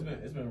 Oh, it's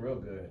been real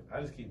good.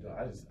 I just keep doing.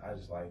 I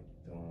just like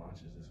doing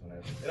launches just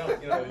whenever. It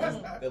don't, you know,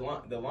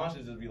 just, the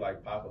launches just be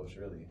like pop-ups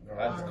really.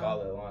 I just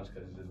call it a launch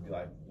because it just be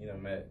like, you know,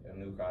 met a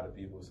new crowd of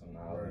people, so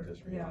now we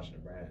just relaunching the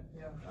brand.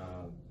 Yeah.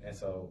 And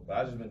so, but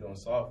I just been doing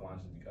soft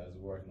launches because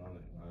we're working on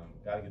it.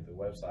 Got to get the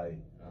website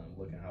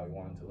looking how we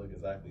want it to look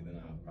exactly. Then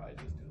I'll probably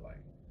just do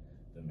like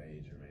the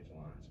major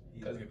launch.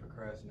 Because you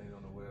procrastinate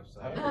on the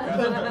website.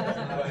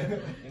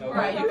 You know,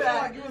 right, you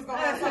felt like you was gonna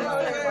have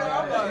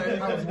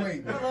something. I was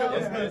waiting.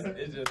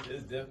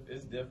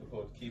 It's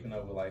difficult keeping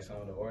up with like some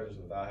of the orders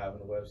without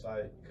having a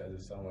website because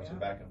it's so much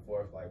back and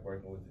forth, like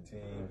working with the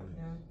team.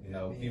 And, you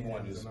know, people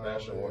want to do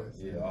special orders,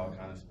 all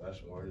kind of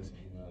special orders,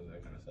 emails,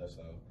 that kind of stuff.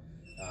 So,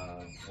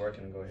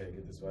 working to go ahead and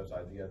get this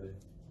website together.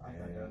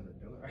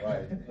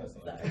 Right,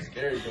 that's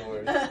scary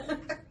doors.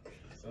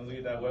 As soon as we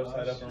get that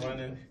website up and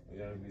running, we're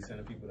going to be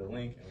sending people the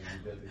link and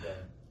we'll be good to go.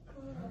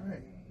 All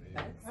right.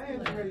 Yeah. I am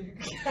ready.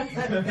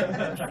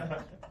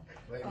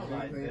 Ladies,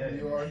 anything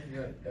you are?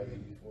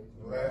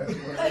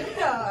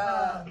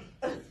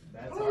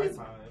 That's our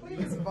time.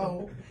 Please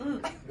vote.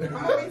 I'm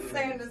gonna be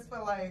saying this for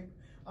like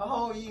a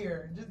whole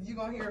year. Just you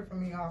gonna hear it from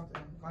me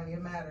often. Like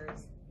it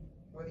matters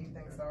whether you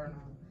think so or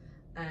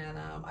not. And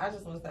I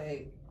just want to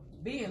say,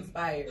 be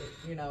inspired.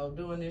 You know,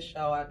 doing this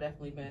show, I've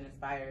definitely been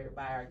inspired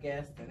by our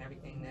guests and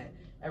everything that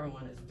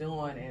everyone is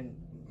doing. And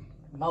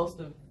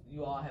most of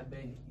you all have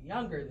been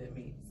younger than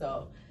me,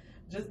 so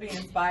just be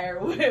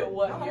inspired with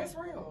what. No, that's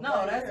real.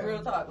 No, that's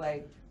real talk.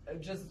 Like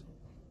just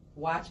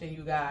watching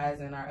you guys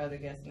and our other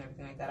guests and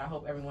everything like that. I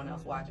hope everyone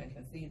else watching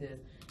can see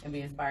this and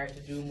be inspired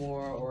to do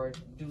more or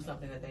do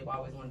something that they've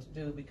always wanted to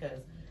do,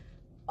 because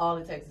all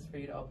it takes is for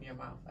you to open your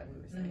mouth, like we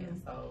were saying.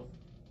 Mm-hmm. So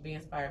be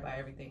inspired by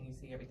everything you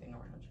see, everything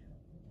around you.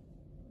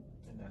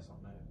 And that's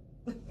on that.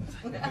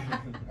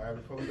 All right,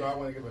 before we go, I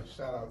want to give a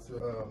shout out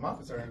to my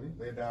fraternity.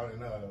 They're down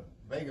in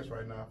Vegas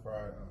right now for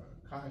our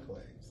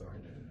conclave. So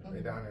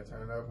they're down there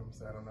turning up. I'm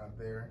sad I'm not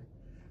there.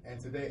 And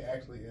today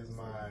actually is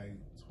my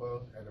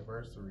 12th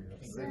anniversary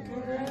of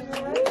Sigma.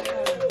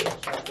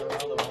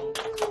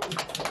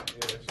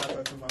 Shout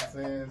out to my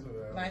sons.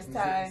 Nice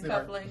tie,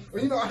 coupling.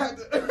 Well, you know I had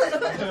to.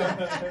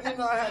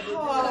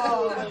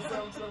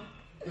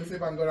 Let's see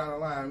if I can go down the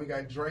line. We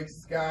got Drake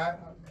Scott.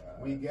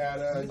 We got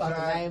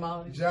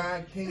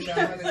John King,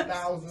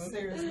 100,000.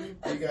 Seriously.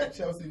 We got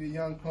Chelsea the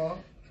Young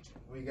Punk.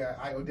 We got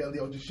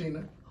Iodelio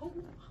Jashina.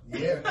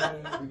 Yeah.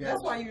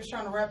 That's why you was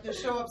trying to wrap this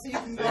show up so you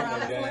can go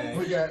around and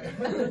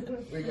play.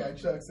 We got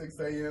Chuck 6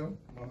 AM,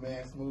 my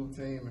man Smooth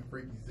Team, and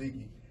Freaky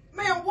Zeke.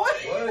 Man, what?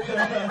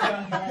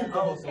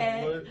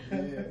 Okay.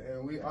 Yeah,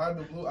 and we are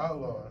the Blue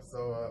Outlaws,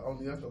 so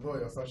only us the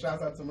loyal. So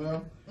shouts out to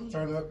them.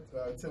 Turn up,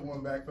 tip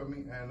one back for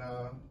me, and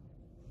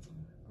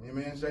your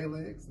man Jay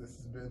Liggs. This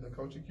has been the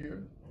Coach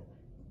Cure.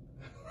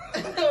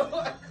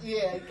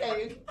 Yeah,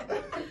 okay.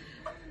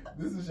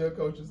 This is your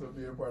coaches, so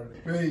be a part of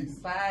it. Peace.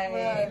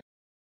 Bye.